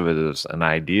how much of it is an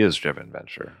ideas-driven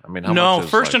venture? I mean, how much is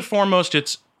first and foremost,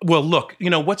 it's, well, look,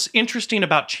 what's interesting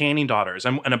about Channing Daughters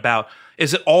and about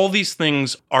is that all these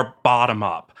things are bottom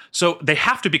up. So they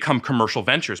have to become commercial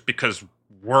ventures because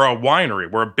we're a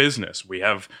winery, we're a business. We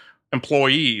have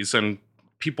employees and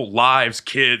people, lives,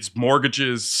 kids,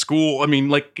 mortgages, school. I mean,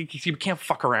 like, you can't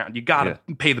fuck around. You got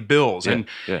to pay the bills. And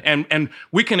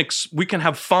we can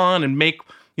have fun and make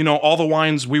all the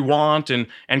wines we want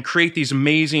and create these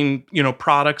amazing,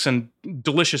 products and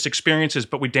delicious experiences,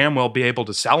 but we damn well be able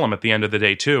to sell them at the end of the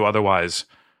day too. Otherwise,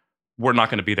 we're not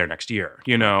going to be there next year,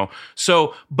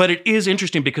 So, but it is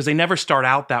interesting because they never start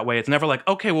out that way. It's never like,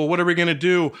 okay, well, what are we going to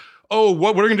do? Oh,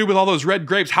 what are we going to do with all those red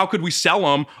grapes? How could we sell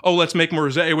them? Oh, let's make more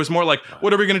rosé. It was more like,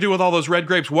 what are we going to do with all those red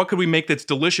grapes? What could we make that's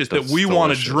delicious, that we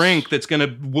want to drink, that's going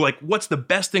to, like, what's the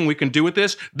best thing we can do with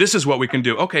this? This is what we can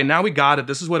do. Okay, now we got it.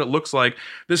 This is what it looks like.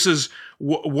 This is,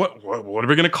 what are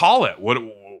we going to call it?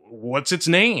 What's its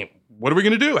name? What are we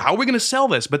going to do? How are we going to sell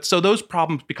this? But so those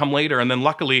problems become later. And then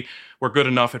luckily, we're good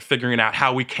enough at figuring out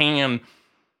how we can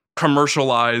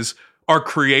commercialize our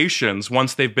creations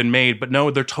once they've been made. But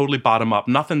no, they're totally bottom up.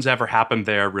 Nothing's ever happened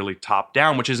there really top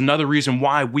down, which is another reason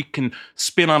why we can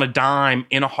spin on a dime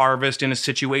in a harvest, in a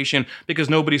situation, because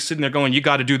nobody's sitting there going, you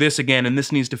got to do this again, and this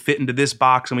needs to fit into this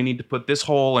box, and we need to put this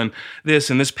hole and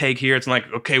this peg here. It's like,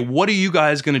 okay, what are you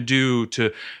guys going to do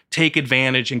to take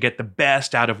advantage and get the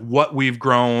best out of what we've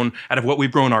grown, out of what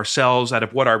we've grown ourselves, out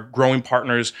of what our growing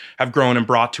partners have grown and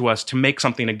brought to us, to make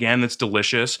something, again, that's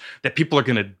delicious, that people are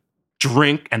going to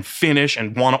drink and finish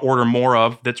and want to order more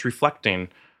of, that's reflecting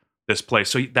this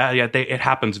place. So it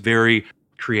happens very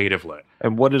creatively.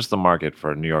 And what is the market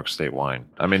for New York State wine?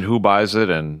 I mean, who buys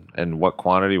it and what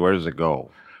quantity? Where does it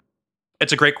go?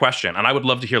 It's a great question, and I would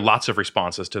love to hear lots of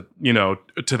responses to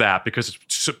that, because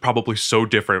it's probably so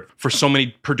different for so many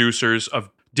producers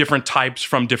of different types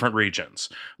from different regions.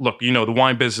 Look, the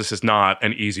wine business is not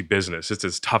an easy business. It's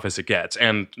as tough as it gets,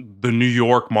 and the New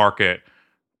York market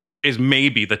is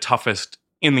maybe the toughest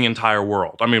in the entire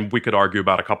world. I mean, we could argue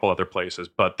about a couple other places,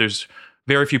 but there's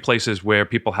very few places where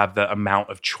people have the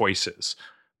amount of choices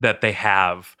that they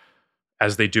have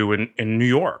as they do in New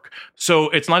York. So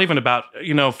it's not even about,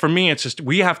 for me, it's just,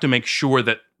 we have to make sure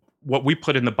that what we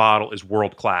put in the bottle is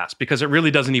world-class, because it really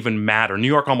doesn't even matter. New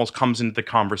York almost comes into the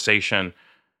conversation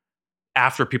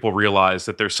after people realize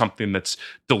that there's something that's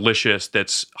delicious,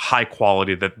 that's high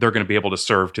quality, that they're going to be able to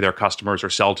serve to their customers or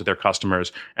sell to their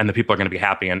customers, and the people are going to be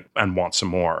happy and want some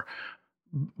more.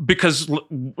 Because,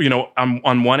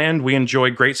 on one end, we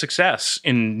enjoy great success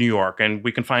in New York, and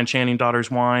we can find Channing Daughters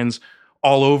wines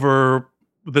all over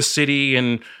the city,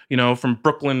 and, from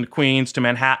Brooklyn to Queens to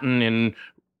Manhattan, and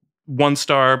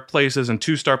 1-star places and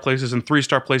 2-star places and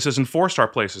 3-star places and 4-star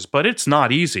places. But it's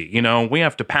not easy. We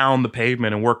have to pound the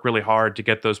pavement and work really hard to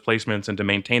get those placements and to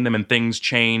maintain them, and things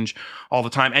change all the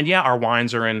time. And yeah, our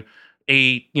wines are in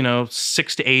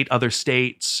 6 to 8 other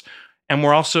states. And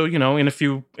we're also, in a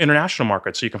few international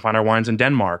markets. So you can find our wines in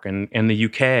Denmark and in the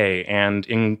UK and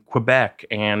in Quebec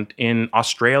and in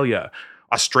Australia.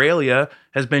 Australia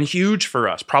has been huge for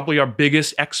us, probably our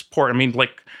biggest export. I mean,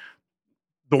 like,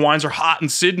 the wines are hot in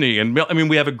Sydney. And I mean,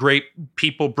 we have a great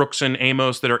people, Brooks and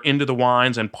Amos, that are into the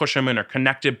wines and push them and are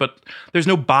connected, but there's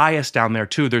no bias down there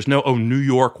too. There's no, New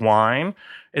York wine.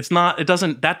 That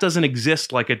doesn't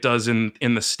exist like it does in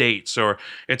the States. Or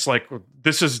it's like,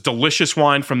 this is delicious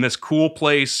wine from this cool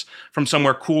place, from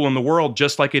somewhere cool in the world,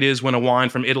 just like it is when a wine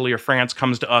from Italy or France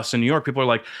comes to us in New York. People are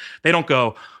like, they don't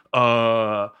go,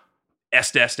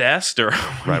 est, or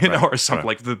or something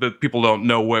like the people don't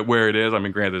know where it is. I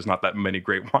mean, granted, there's not that many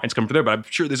great wines coming from there, but I'm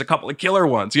sure there's a couple of killer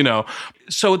ones,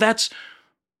 So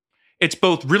it's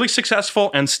both really successful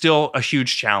and still a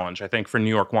huge challenge, I think, for New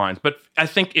York wines. But I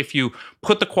think if you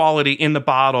put the quality in the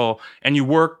bottle and you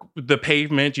work the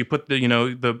pavement, you put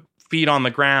the feet on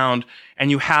the ground, and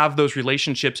you have those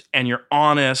relationships, and you're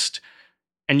honest,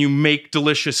 and you make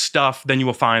delicious stuff, then you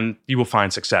will find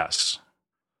success.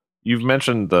 You've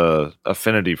mentioned the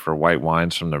affinity for white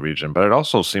wines from the region, but it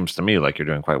also seems to me like you're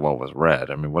doing quite well with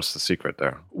red. I mean, what's the secret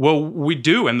there? Well, we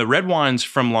do, and the red wines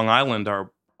from Long Island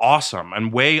are awesome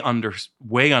and way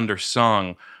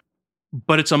undersung,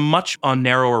 but it's a much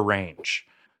narrower range.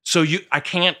 So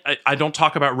I don't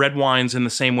talk about red wines in the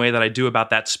same way that I do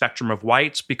about that spectrum of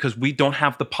whites, because we don't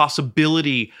have the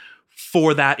possibility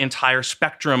for that entire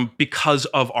spectrum because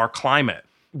of our climate.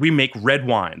 We make red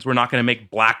wines. We're not going to make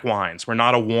black wines. We're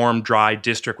not a warm, dry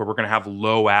district where we're going to have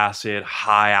low acid,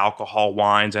 high alcohol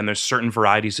wines. And there's certain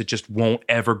varieties that just won't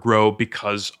ever grow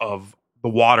because of the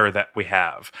water that we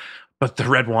have. But the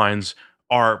red wines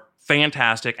are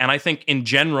fantastic. And I think in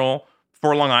general,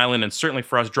 for Long Island, and certainly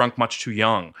for us, drunk much too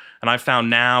young. And I've found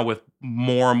now with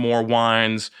more and more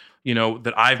wines,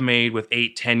 that I've made with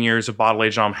 8-10 years of bottle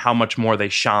age on, how much more they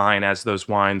shine as those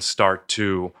wines start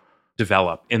to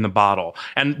develop in the bottle.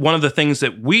 And one of the things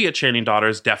that we at Channing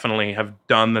Daughters definitely have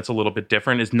done that's a little bit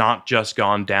different is not just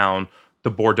gone down the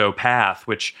Bordeaux path,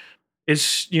 which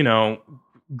is,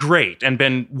 great and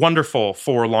been wonderful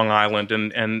for Long Island.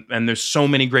 And there's so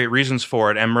many great reasons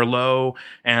for it. And Merlot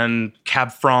and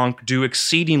Cab Franc do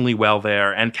exceedingly well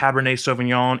there. And Cabernet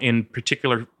Sauvignon in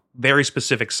particular, very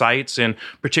specific sites and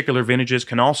particular vintages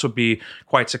can also be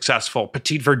quite successful.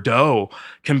 Petit Verdot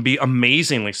can be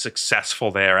amazingly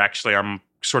successful there. Actually, I'm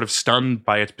sort of stunned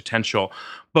by its potential.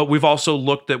 But we've also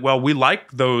looked at, we like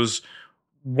those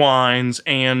wines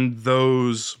and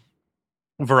those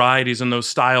varieties and those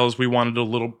styles. We wanted a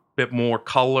little bit more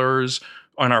colors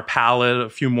on our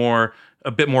palette,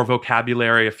 a bit more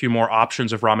vocabulary, a few more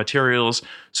options of raw materials.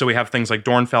 So we have things like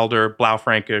Dornfelder,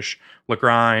 Blaufränkisch,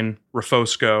 Lagrein,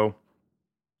 Refosco,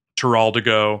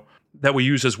 Teroldego that we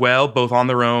use as well, both on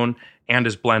their own and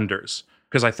as blenders,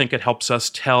 because I think it helps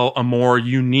us tell a more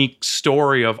unique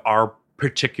story of our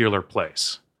particular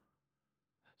place.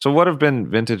 So what have been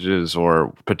vintages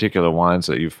or particular wines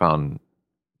that you've found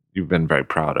you've been very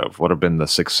proud of? What have been the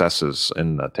successes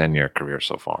in the 10-year career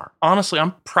so far? Honestly,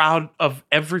 I'm proud of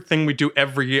everything we do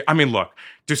every year. I mean, look,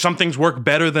 do some things work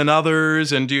better than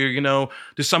others? And do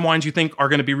some wines you think are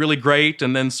going to be really great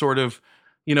and then sort of,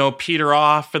 peter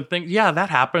off and things? Yeah, that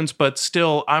happens. But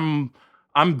still, I'm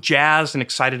jazzed and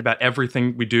excited about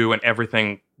everything we do and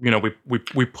everything,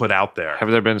 we put out there. Have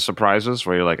there been surprises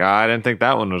where you're like, I didn't think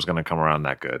that one was going to come around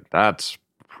that good? That's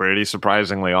pretty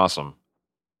surprisingly awesome.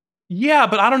 Yeah,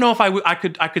 but I don't know if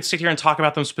I could sit here and talk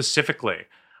about them specifically.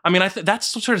 I mean, that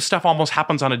sort of stuff almost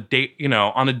happens on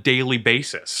a daily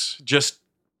basis, just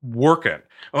working.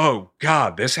 Oh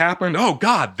God, this happened. Oh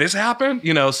God, this happened.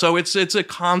 So it's a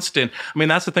constant. I mean,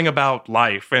 that's the thing about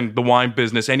life and the wine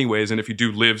business, anyways. And if you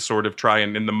do live sort of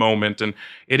trying in the moment, and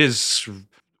it is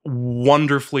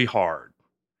wonderfully hard.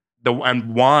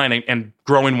 And wine and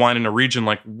growing wine in a region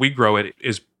like we grow it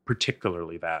is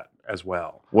particularly that as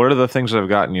well. What are the things that have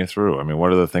gotten you through? I mean,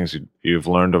 what are the things you've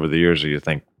learned over the years that you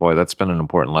think, boy, that's been an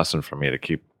important lesson for me to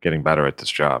keep getting better at this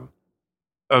job?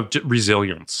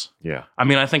 Resilience. Yeah. I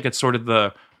mean, I think it's sort of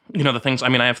the things. I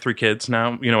mean, I have 3 kids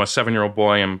now, a 7-year-old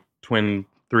boy and twin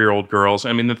 3-year-old girls.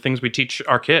 I mean, the things we teach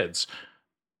our kids,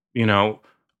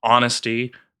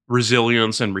 honesty,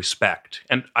 resilience, and respect.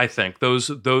 And I think those,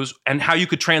 and how you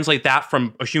could translate that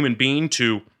from a human being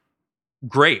to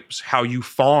grapes, how you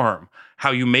farm, how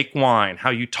you make wine,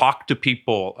 how you talk to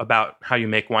people about how you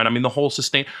make wine. I mean, the whole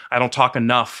I don't talk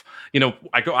enough.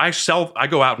 I go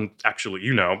out and actually,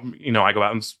 I go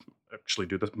out and actually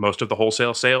do most of the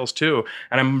wholesale sales too.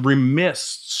 And I'm remiss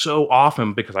so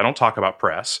often because I don't talk about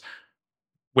press,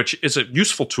 which is a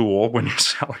useful tool when you're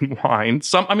selling wine.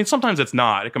 Sometimes it's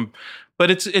not.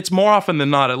 But it's more often than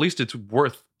not, at least it's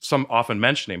worth some often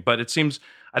mentioning. But it seems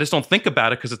I just don't think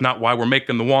about it because it's not why we're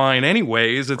making the wine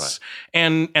anyways. It's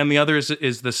and the other is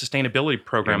the sustainability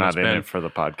program. You're not in it for the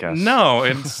podcast. No,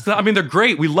 it's I mean they're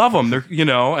great. We love them. They're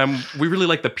and we really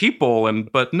like the people.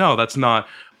 But no, that's not.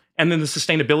 And then the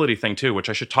sustainability thing too, which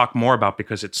I should talk more about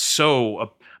because it's so. I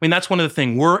mean that's one of the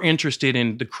things we're interested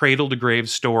in, the cradle to grave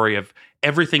story of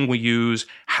everything we use,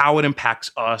 how it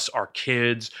impacts us, our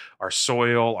kids, our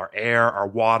soil, our air, our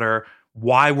water,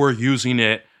 why we're using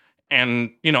it.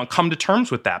 And, come to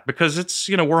terms with that because it's,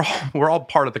 we're all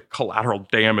part of the collateral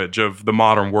damage of the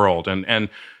modern world. And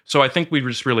so I think we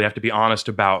just really have to be honest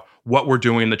about what we're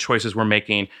doing, the choices we're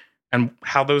making, and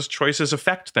how those choices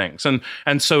affect things.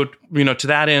 And so, to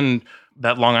that end,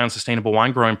 that Long Island Sustainable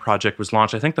Wine Growing Project was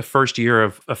launched. I think the first year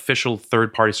of official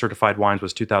third-party certified wines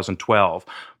was 2012.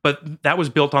 But that was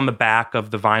built on the back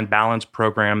of the Vine Balance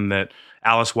program that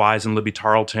Alice Wise and Libby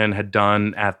Tarleton had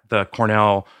done at the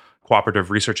Cornell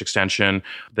Cooperative Research Extension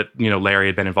that, Larry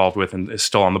had been involved with and is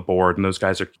still on the board. And those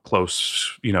guys are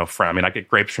close, I mean, I get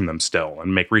grapes from them still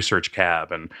and make research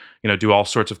cab and, do all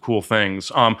sorts of cool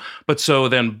things. But so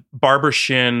then Barbara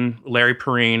Shin, Larry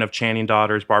Perrine of Channing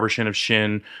Daughters, Barbara Shin of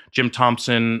Shin, Jim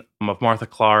Thompson of Martha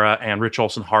Clara, and Rich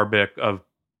Olson Harbick of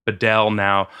Bedell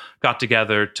now got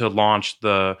together to launch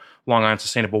the Long Island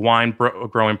Sustainable Wine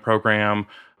Growing Program.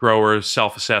 Growers,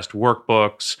 self-assessed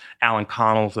workbooks. Alan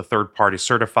Connell, the third-party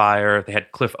certifier. They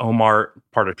had Cliff Omart,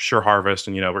 part of Sure Harvest,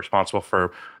 and responsible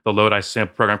for the Lodi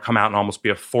sample program, come out and almost be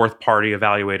a fourth-party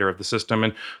evaluator of the system.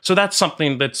 And so that's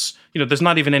something that's there's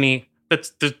not even any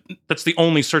that's the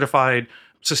only certified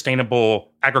sustainable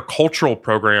agricultural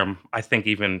program I think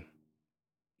even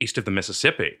east of the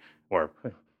Mississippi or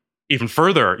even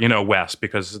further, west,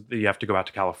 because you have to go out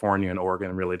to California and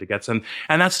Oregon really to get some.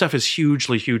 And that stuff is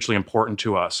hugely, hugely important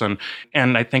to us.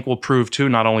 And I think will prove, too,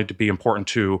 not only to be important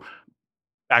to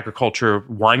agriculture,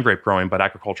 wine grape growing, but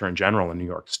agriculture in general in New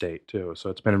York State, too. So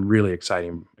it's been a really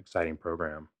exciting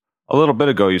program. A little bit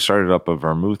ago, you started up a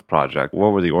vermouth project.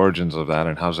 What were the origins of that,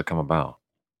 and how's it come about?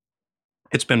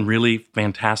 It's been really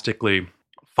fantastically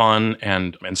fun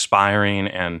and inspiring,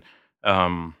 and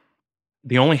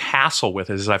the only hassle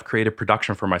with it is I've created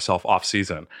production for myself off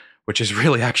season, which is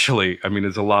really actually,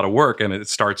 it's a lot of work, and it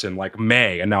starts in like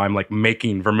May, and now I'm like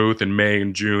making vermouth in May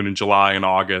and June and July and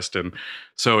August, and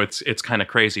so it's kind of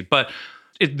crazy. But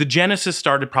the genesis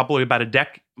started probably about a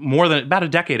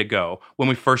decade ago when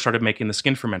we first started making the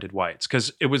skin fermented whites,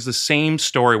 because it was the same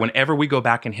story. Whenever we go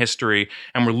back in history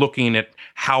and we're looking at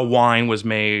how wine was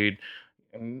made,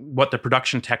 what the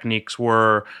production techniques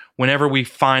were, whenever we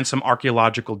find some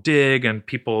archaeological dig and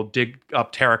people dig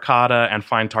up terracotta and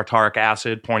find tartaric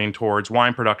acid pointing towards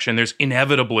wine production, there's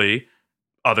inevitably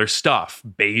other stuff,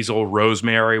 basil,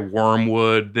 rosemary,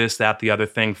 wormwood, this, that, the other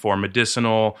thing for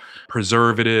medicinal,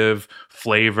 preservative,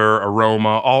 flavor,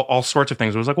 aroma, all sorts of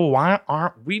things. It was like, well, why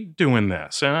aren't we doing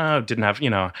this? And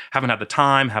haven't had the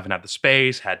time, haven't had the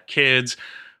space, had kids.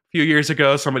 A few years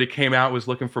ago, somebody came out, was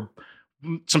looking for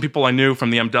some people I knew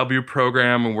from the MW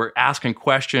program and were asking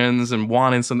questions and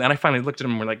wanting some. And I finally looked at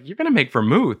them and were like, you're going to make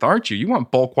vermouth, aren't you? You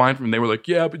want bulk wine from them? They were like,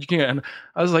 yeah, but you can't. And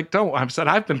I was like, don't. I said,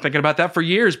 I've been thinking about that for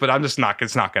years, but it's not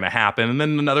going to happen. And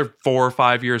then another 4 or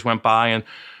 5 years went by. And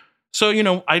so,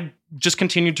 I just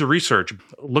continued to research,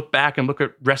 look back and look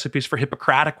at recipes for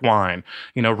Hippocratic wine,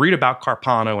 read about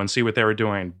Carpano and see what they were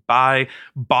doing, buy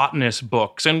botanist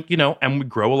books, and, and we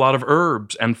grow a lot of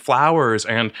herbs and flowers.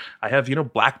 And I have,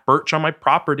 black birch on my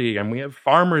property, and we have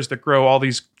farmers that grow all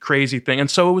these crazy things. And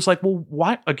so it was like, well,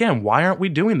 why aren't we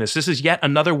doing this? This is yet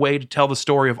another way to tell the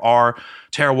story of our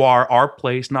terroir, our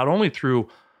place, not only through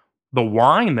the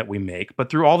wine that we make, but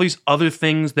through all these other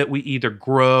things that we either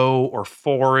grow or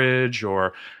forage,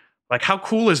 or like, how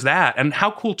cool is that? And how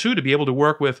cool too to be able to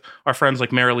work with our friends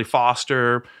like Marilee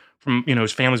Foster from,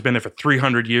 whose family's been there for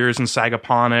 300 years in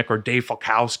Sagaponack, or Dave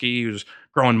Falkowski, who's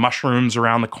growing mushrooms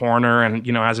around the corner and,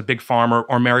 has a big farm,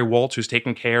 or Mary Woltz, who's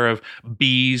taking care of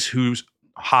bees whose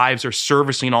hives are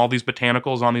servicing all these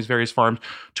botanicals on these various farms,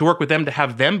 to work with them, to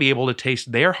have them be able to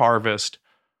taste their harvest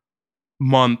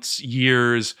months,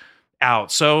 years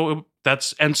out. So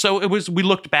we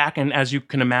looked back, and as you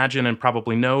can imagine and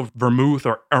probably know, vermouth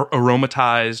or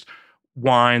aromatized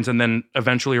wines, and then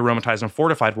eventually aromatized and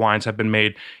fortified wines, have been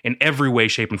made in every way,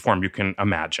 shape, and form you can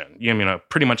imagine.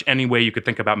 Pretty much any way you could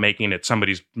think about making it,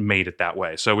 somebody's made it that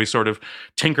way. So we sort of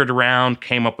tinkered around,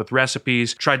 came up with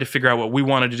recipes, tried to figure out what we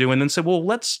wanted to do, and then said, well,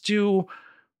 let's do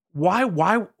why.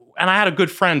 And I had a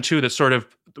good friend too that sort of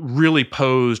really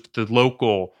posed the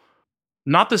local,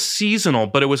 not the seasonal,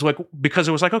 but it was like, because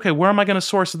it was like, okay, where am I going to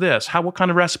source this? What kind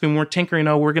of recipe? And we're tinkering,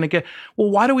 we're going to get, well,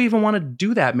 why do we even want to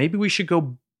do that? Maybe we should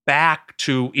go back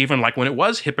to even like when it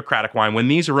was Hippocratic wine, when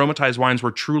these aromatized wines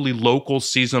were truly local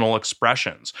seasonal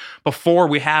expressions, before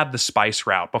we had the spice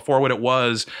route, before what it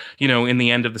was, in the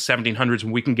end of the 1700s,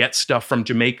 when we can get stuff from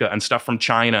Jamaica and stuff from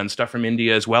China and stuff from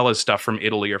India, as well as stuff from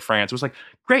Italy or France. It was like,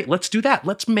 great, let's do that.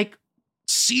 Let's make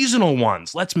seasonal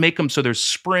ones. Let's make them so there's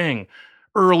spring,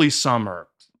 early summer,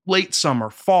 late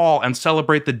summer, fall, and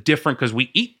celebrate the different, because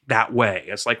we eat that way.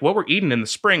 It's like what we're eating in the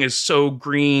spring is so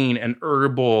green and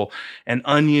herbal and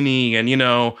oniony, and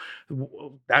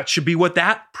that should be what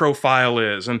that profile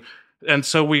is. And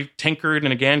so we tinkered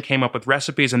and again came up with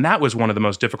recipes, and that was one of the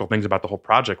most difficult things about the whole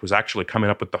project, was actually coming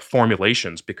up with the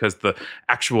formulations, because the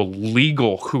actual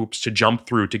legal hoops to jump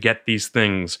through to get these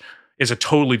things is a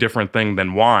totally different thing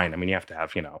than wine. I mean, you have to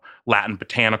have, Latin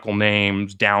botanical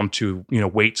names down to,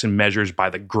 weights and measures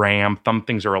by the gram. Some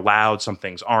things are allowed, some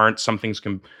things aren't. Some things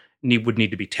would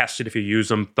need to be tested if you use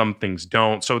them. Some things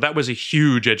don't. So that was a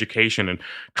huge education in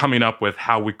coming up with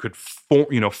how we could,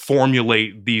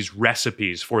 formulate these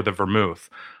recipes for the vermouth.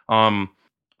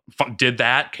 Did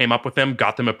that, came up with them,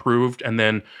 got them approved, and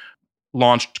then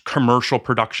launched commercial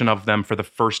production of them for the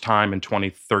first time in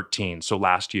 2013. So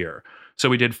last year. So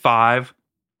we did 5,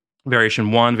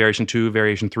 variation 1, variation 2,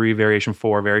 variation 3, variation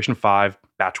 4, variation 5,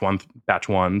 batch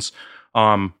 1s.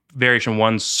 Variation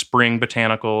 1, spring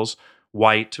botanicals,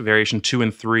 white. Variation 2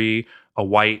 and 3, a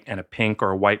white and a pink,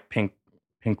 or a white, pink,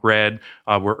 red,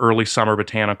 were early summer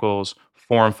botanicals.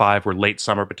 4 and 5 were late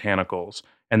summer botanicals.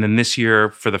 And then this year,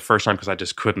 for the first time, because I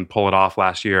just couldn't pull it off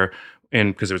last year,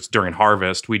 and because it was during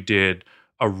harvest, we did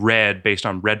a red based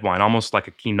on red wine, almost like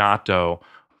a Kinato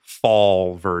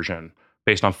fall version,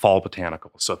 based on fall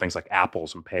botanicals. So things like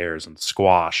apples and pears and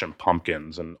squash and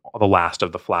pumpkins and the last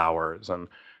of the flowers and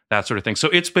that sort of thing. So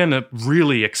it's been a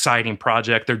really exciting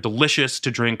project. They're delicious to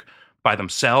drink by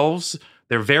themselves.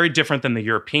 They're very different than the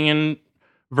European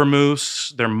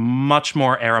vermouths. They're much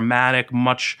more aromatic,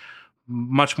 much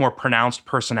more pronounced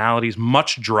personalities,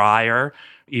 much drier,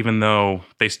 even though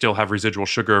they still have residual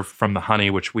sugar from the honey,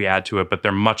 which we add to it, but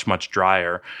they're much, much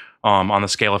drier. On the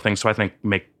scale of things. So I think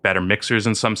make better mixers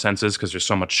in some senses, because there's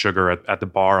so much sugar at the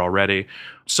bar already.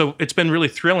 So it's been really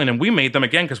thrilling. And we made them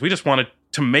again because we just wanted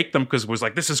to make them, because it was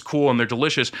like, this is cool and they're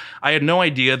delicious. I had no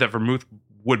idea that vermouth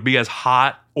would be as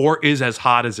hot, or is as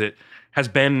hot as it has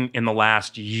been in the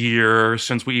last year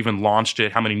since we even launched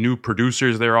it, how many new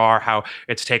producers there are, how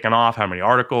it's taken off, how many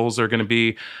articles there are going to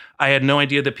be. I had no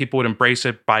idea that people would embrace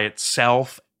it by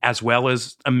itself as well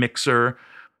as a mixer.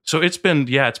 So we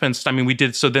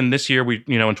did, so then this year, in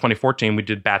 2014, we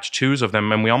did batch 2s of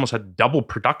them, and we almost had double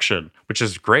production, which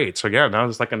is great. So yeah, now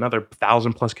there's like another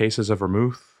 1,000+ cases of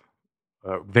vermouth.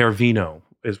 Vervino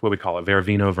is what we call it,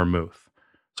 Vervino vermouth.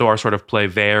 So our sort of play,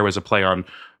 Ver was a play on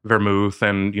vermouth,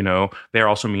 and Ver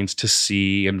also means to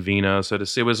see, and vino, so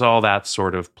it was all that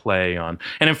sort of play on.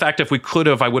 And in fact, if we could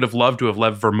have, I would have loved to have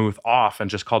left vermouth off and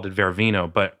just called it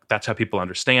Vervino, but that's how people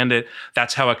understand it.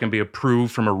 That's how it can be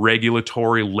approved from a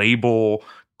regulatory label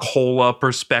cola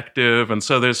perspective, and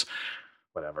so there's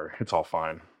whatever, it's all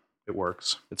fine. It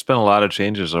works. It's been a lot of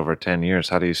changes over 10 years.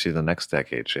 How do you see the next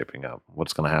decade shaping up?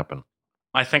 What's going to happen?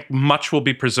 I think much will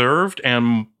be preserved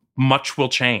and much will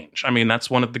change. I mean, that's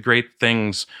one of the great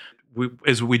things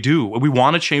we do. We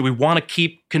want to change. We want to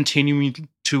keep continuing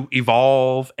to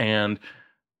evolve and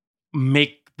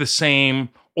make the same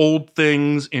old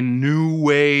things in new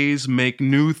ways, make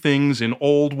new things in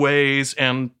old ways,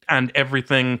 and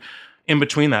everything in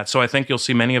between that. So I think you'll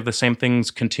see many of the same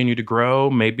things continue to grow.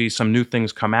 Maybe some new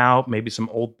things come out. Maybe some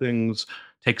old things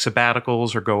take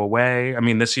sabbaticals or go away. I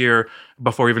mean, this year,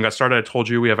 before we even got started, I told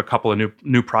you we have a couple of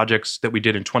new projects that we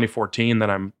did in 2014 that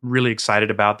I'm really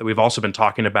excited about, that we've also been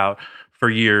talking about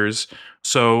for years.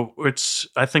 So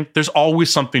I think there's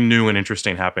always something new and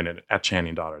interesting happening at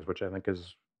Channing Daughters, which I think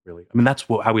is really, that's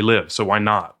how we live. So why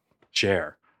not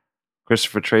share?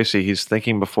 Christopher Tracy, he's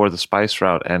thinking before the spice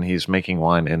route, and he's making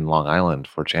wine in Long Island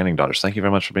for Channing Daughters. Thank you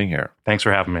very much for being here. Thanks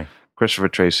for having me. Christopher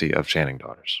Tracy of Channing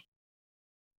Daughters.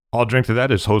 I'll Drink to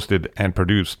That is hosted and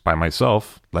produced by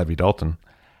myself, Levi Dalton.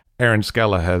 Aaron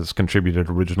Scala has contributed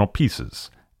original pieces.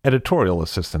 Editorial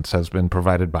assistance has been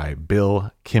provided by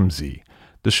Bill Kimsey.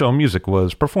 The show music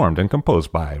was performed and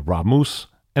composed by Rob Moose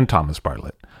and Thomas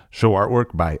Bartlett. Show artwork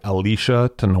by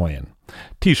Alicia Tenoyan.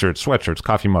 T-shirts, sweatshirts,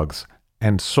 coffee mugs,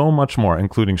 and so much more,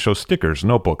 including show stickers,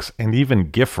 notebooks, and even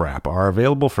gift wrap, are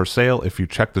available for sale if you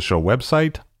check the show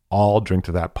website,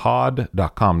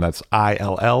 illdrinktothatpod.com. That's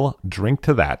ILL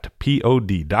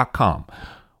drinktothatpod.com,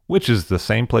 which is the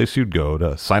same place you'd go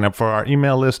to sign up for our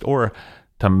email list or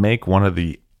to make one of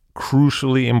the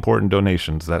crucially important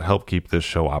donations that help keep this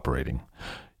show operating.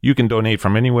 You can donate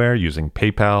from anywhere using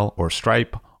PayPal or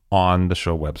Stripe. on the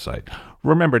show website.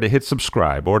 Remember to hit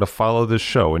subscribe or to follow this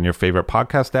show in your favorite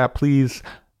podcast app, please.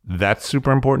 That's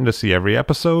super important to see every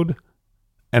episode.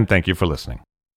 And thank you for listening.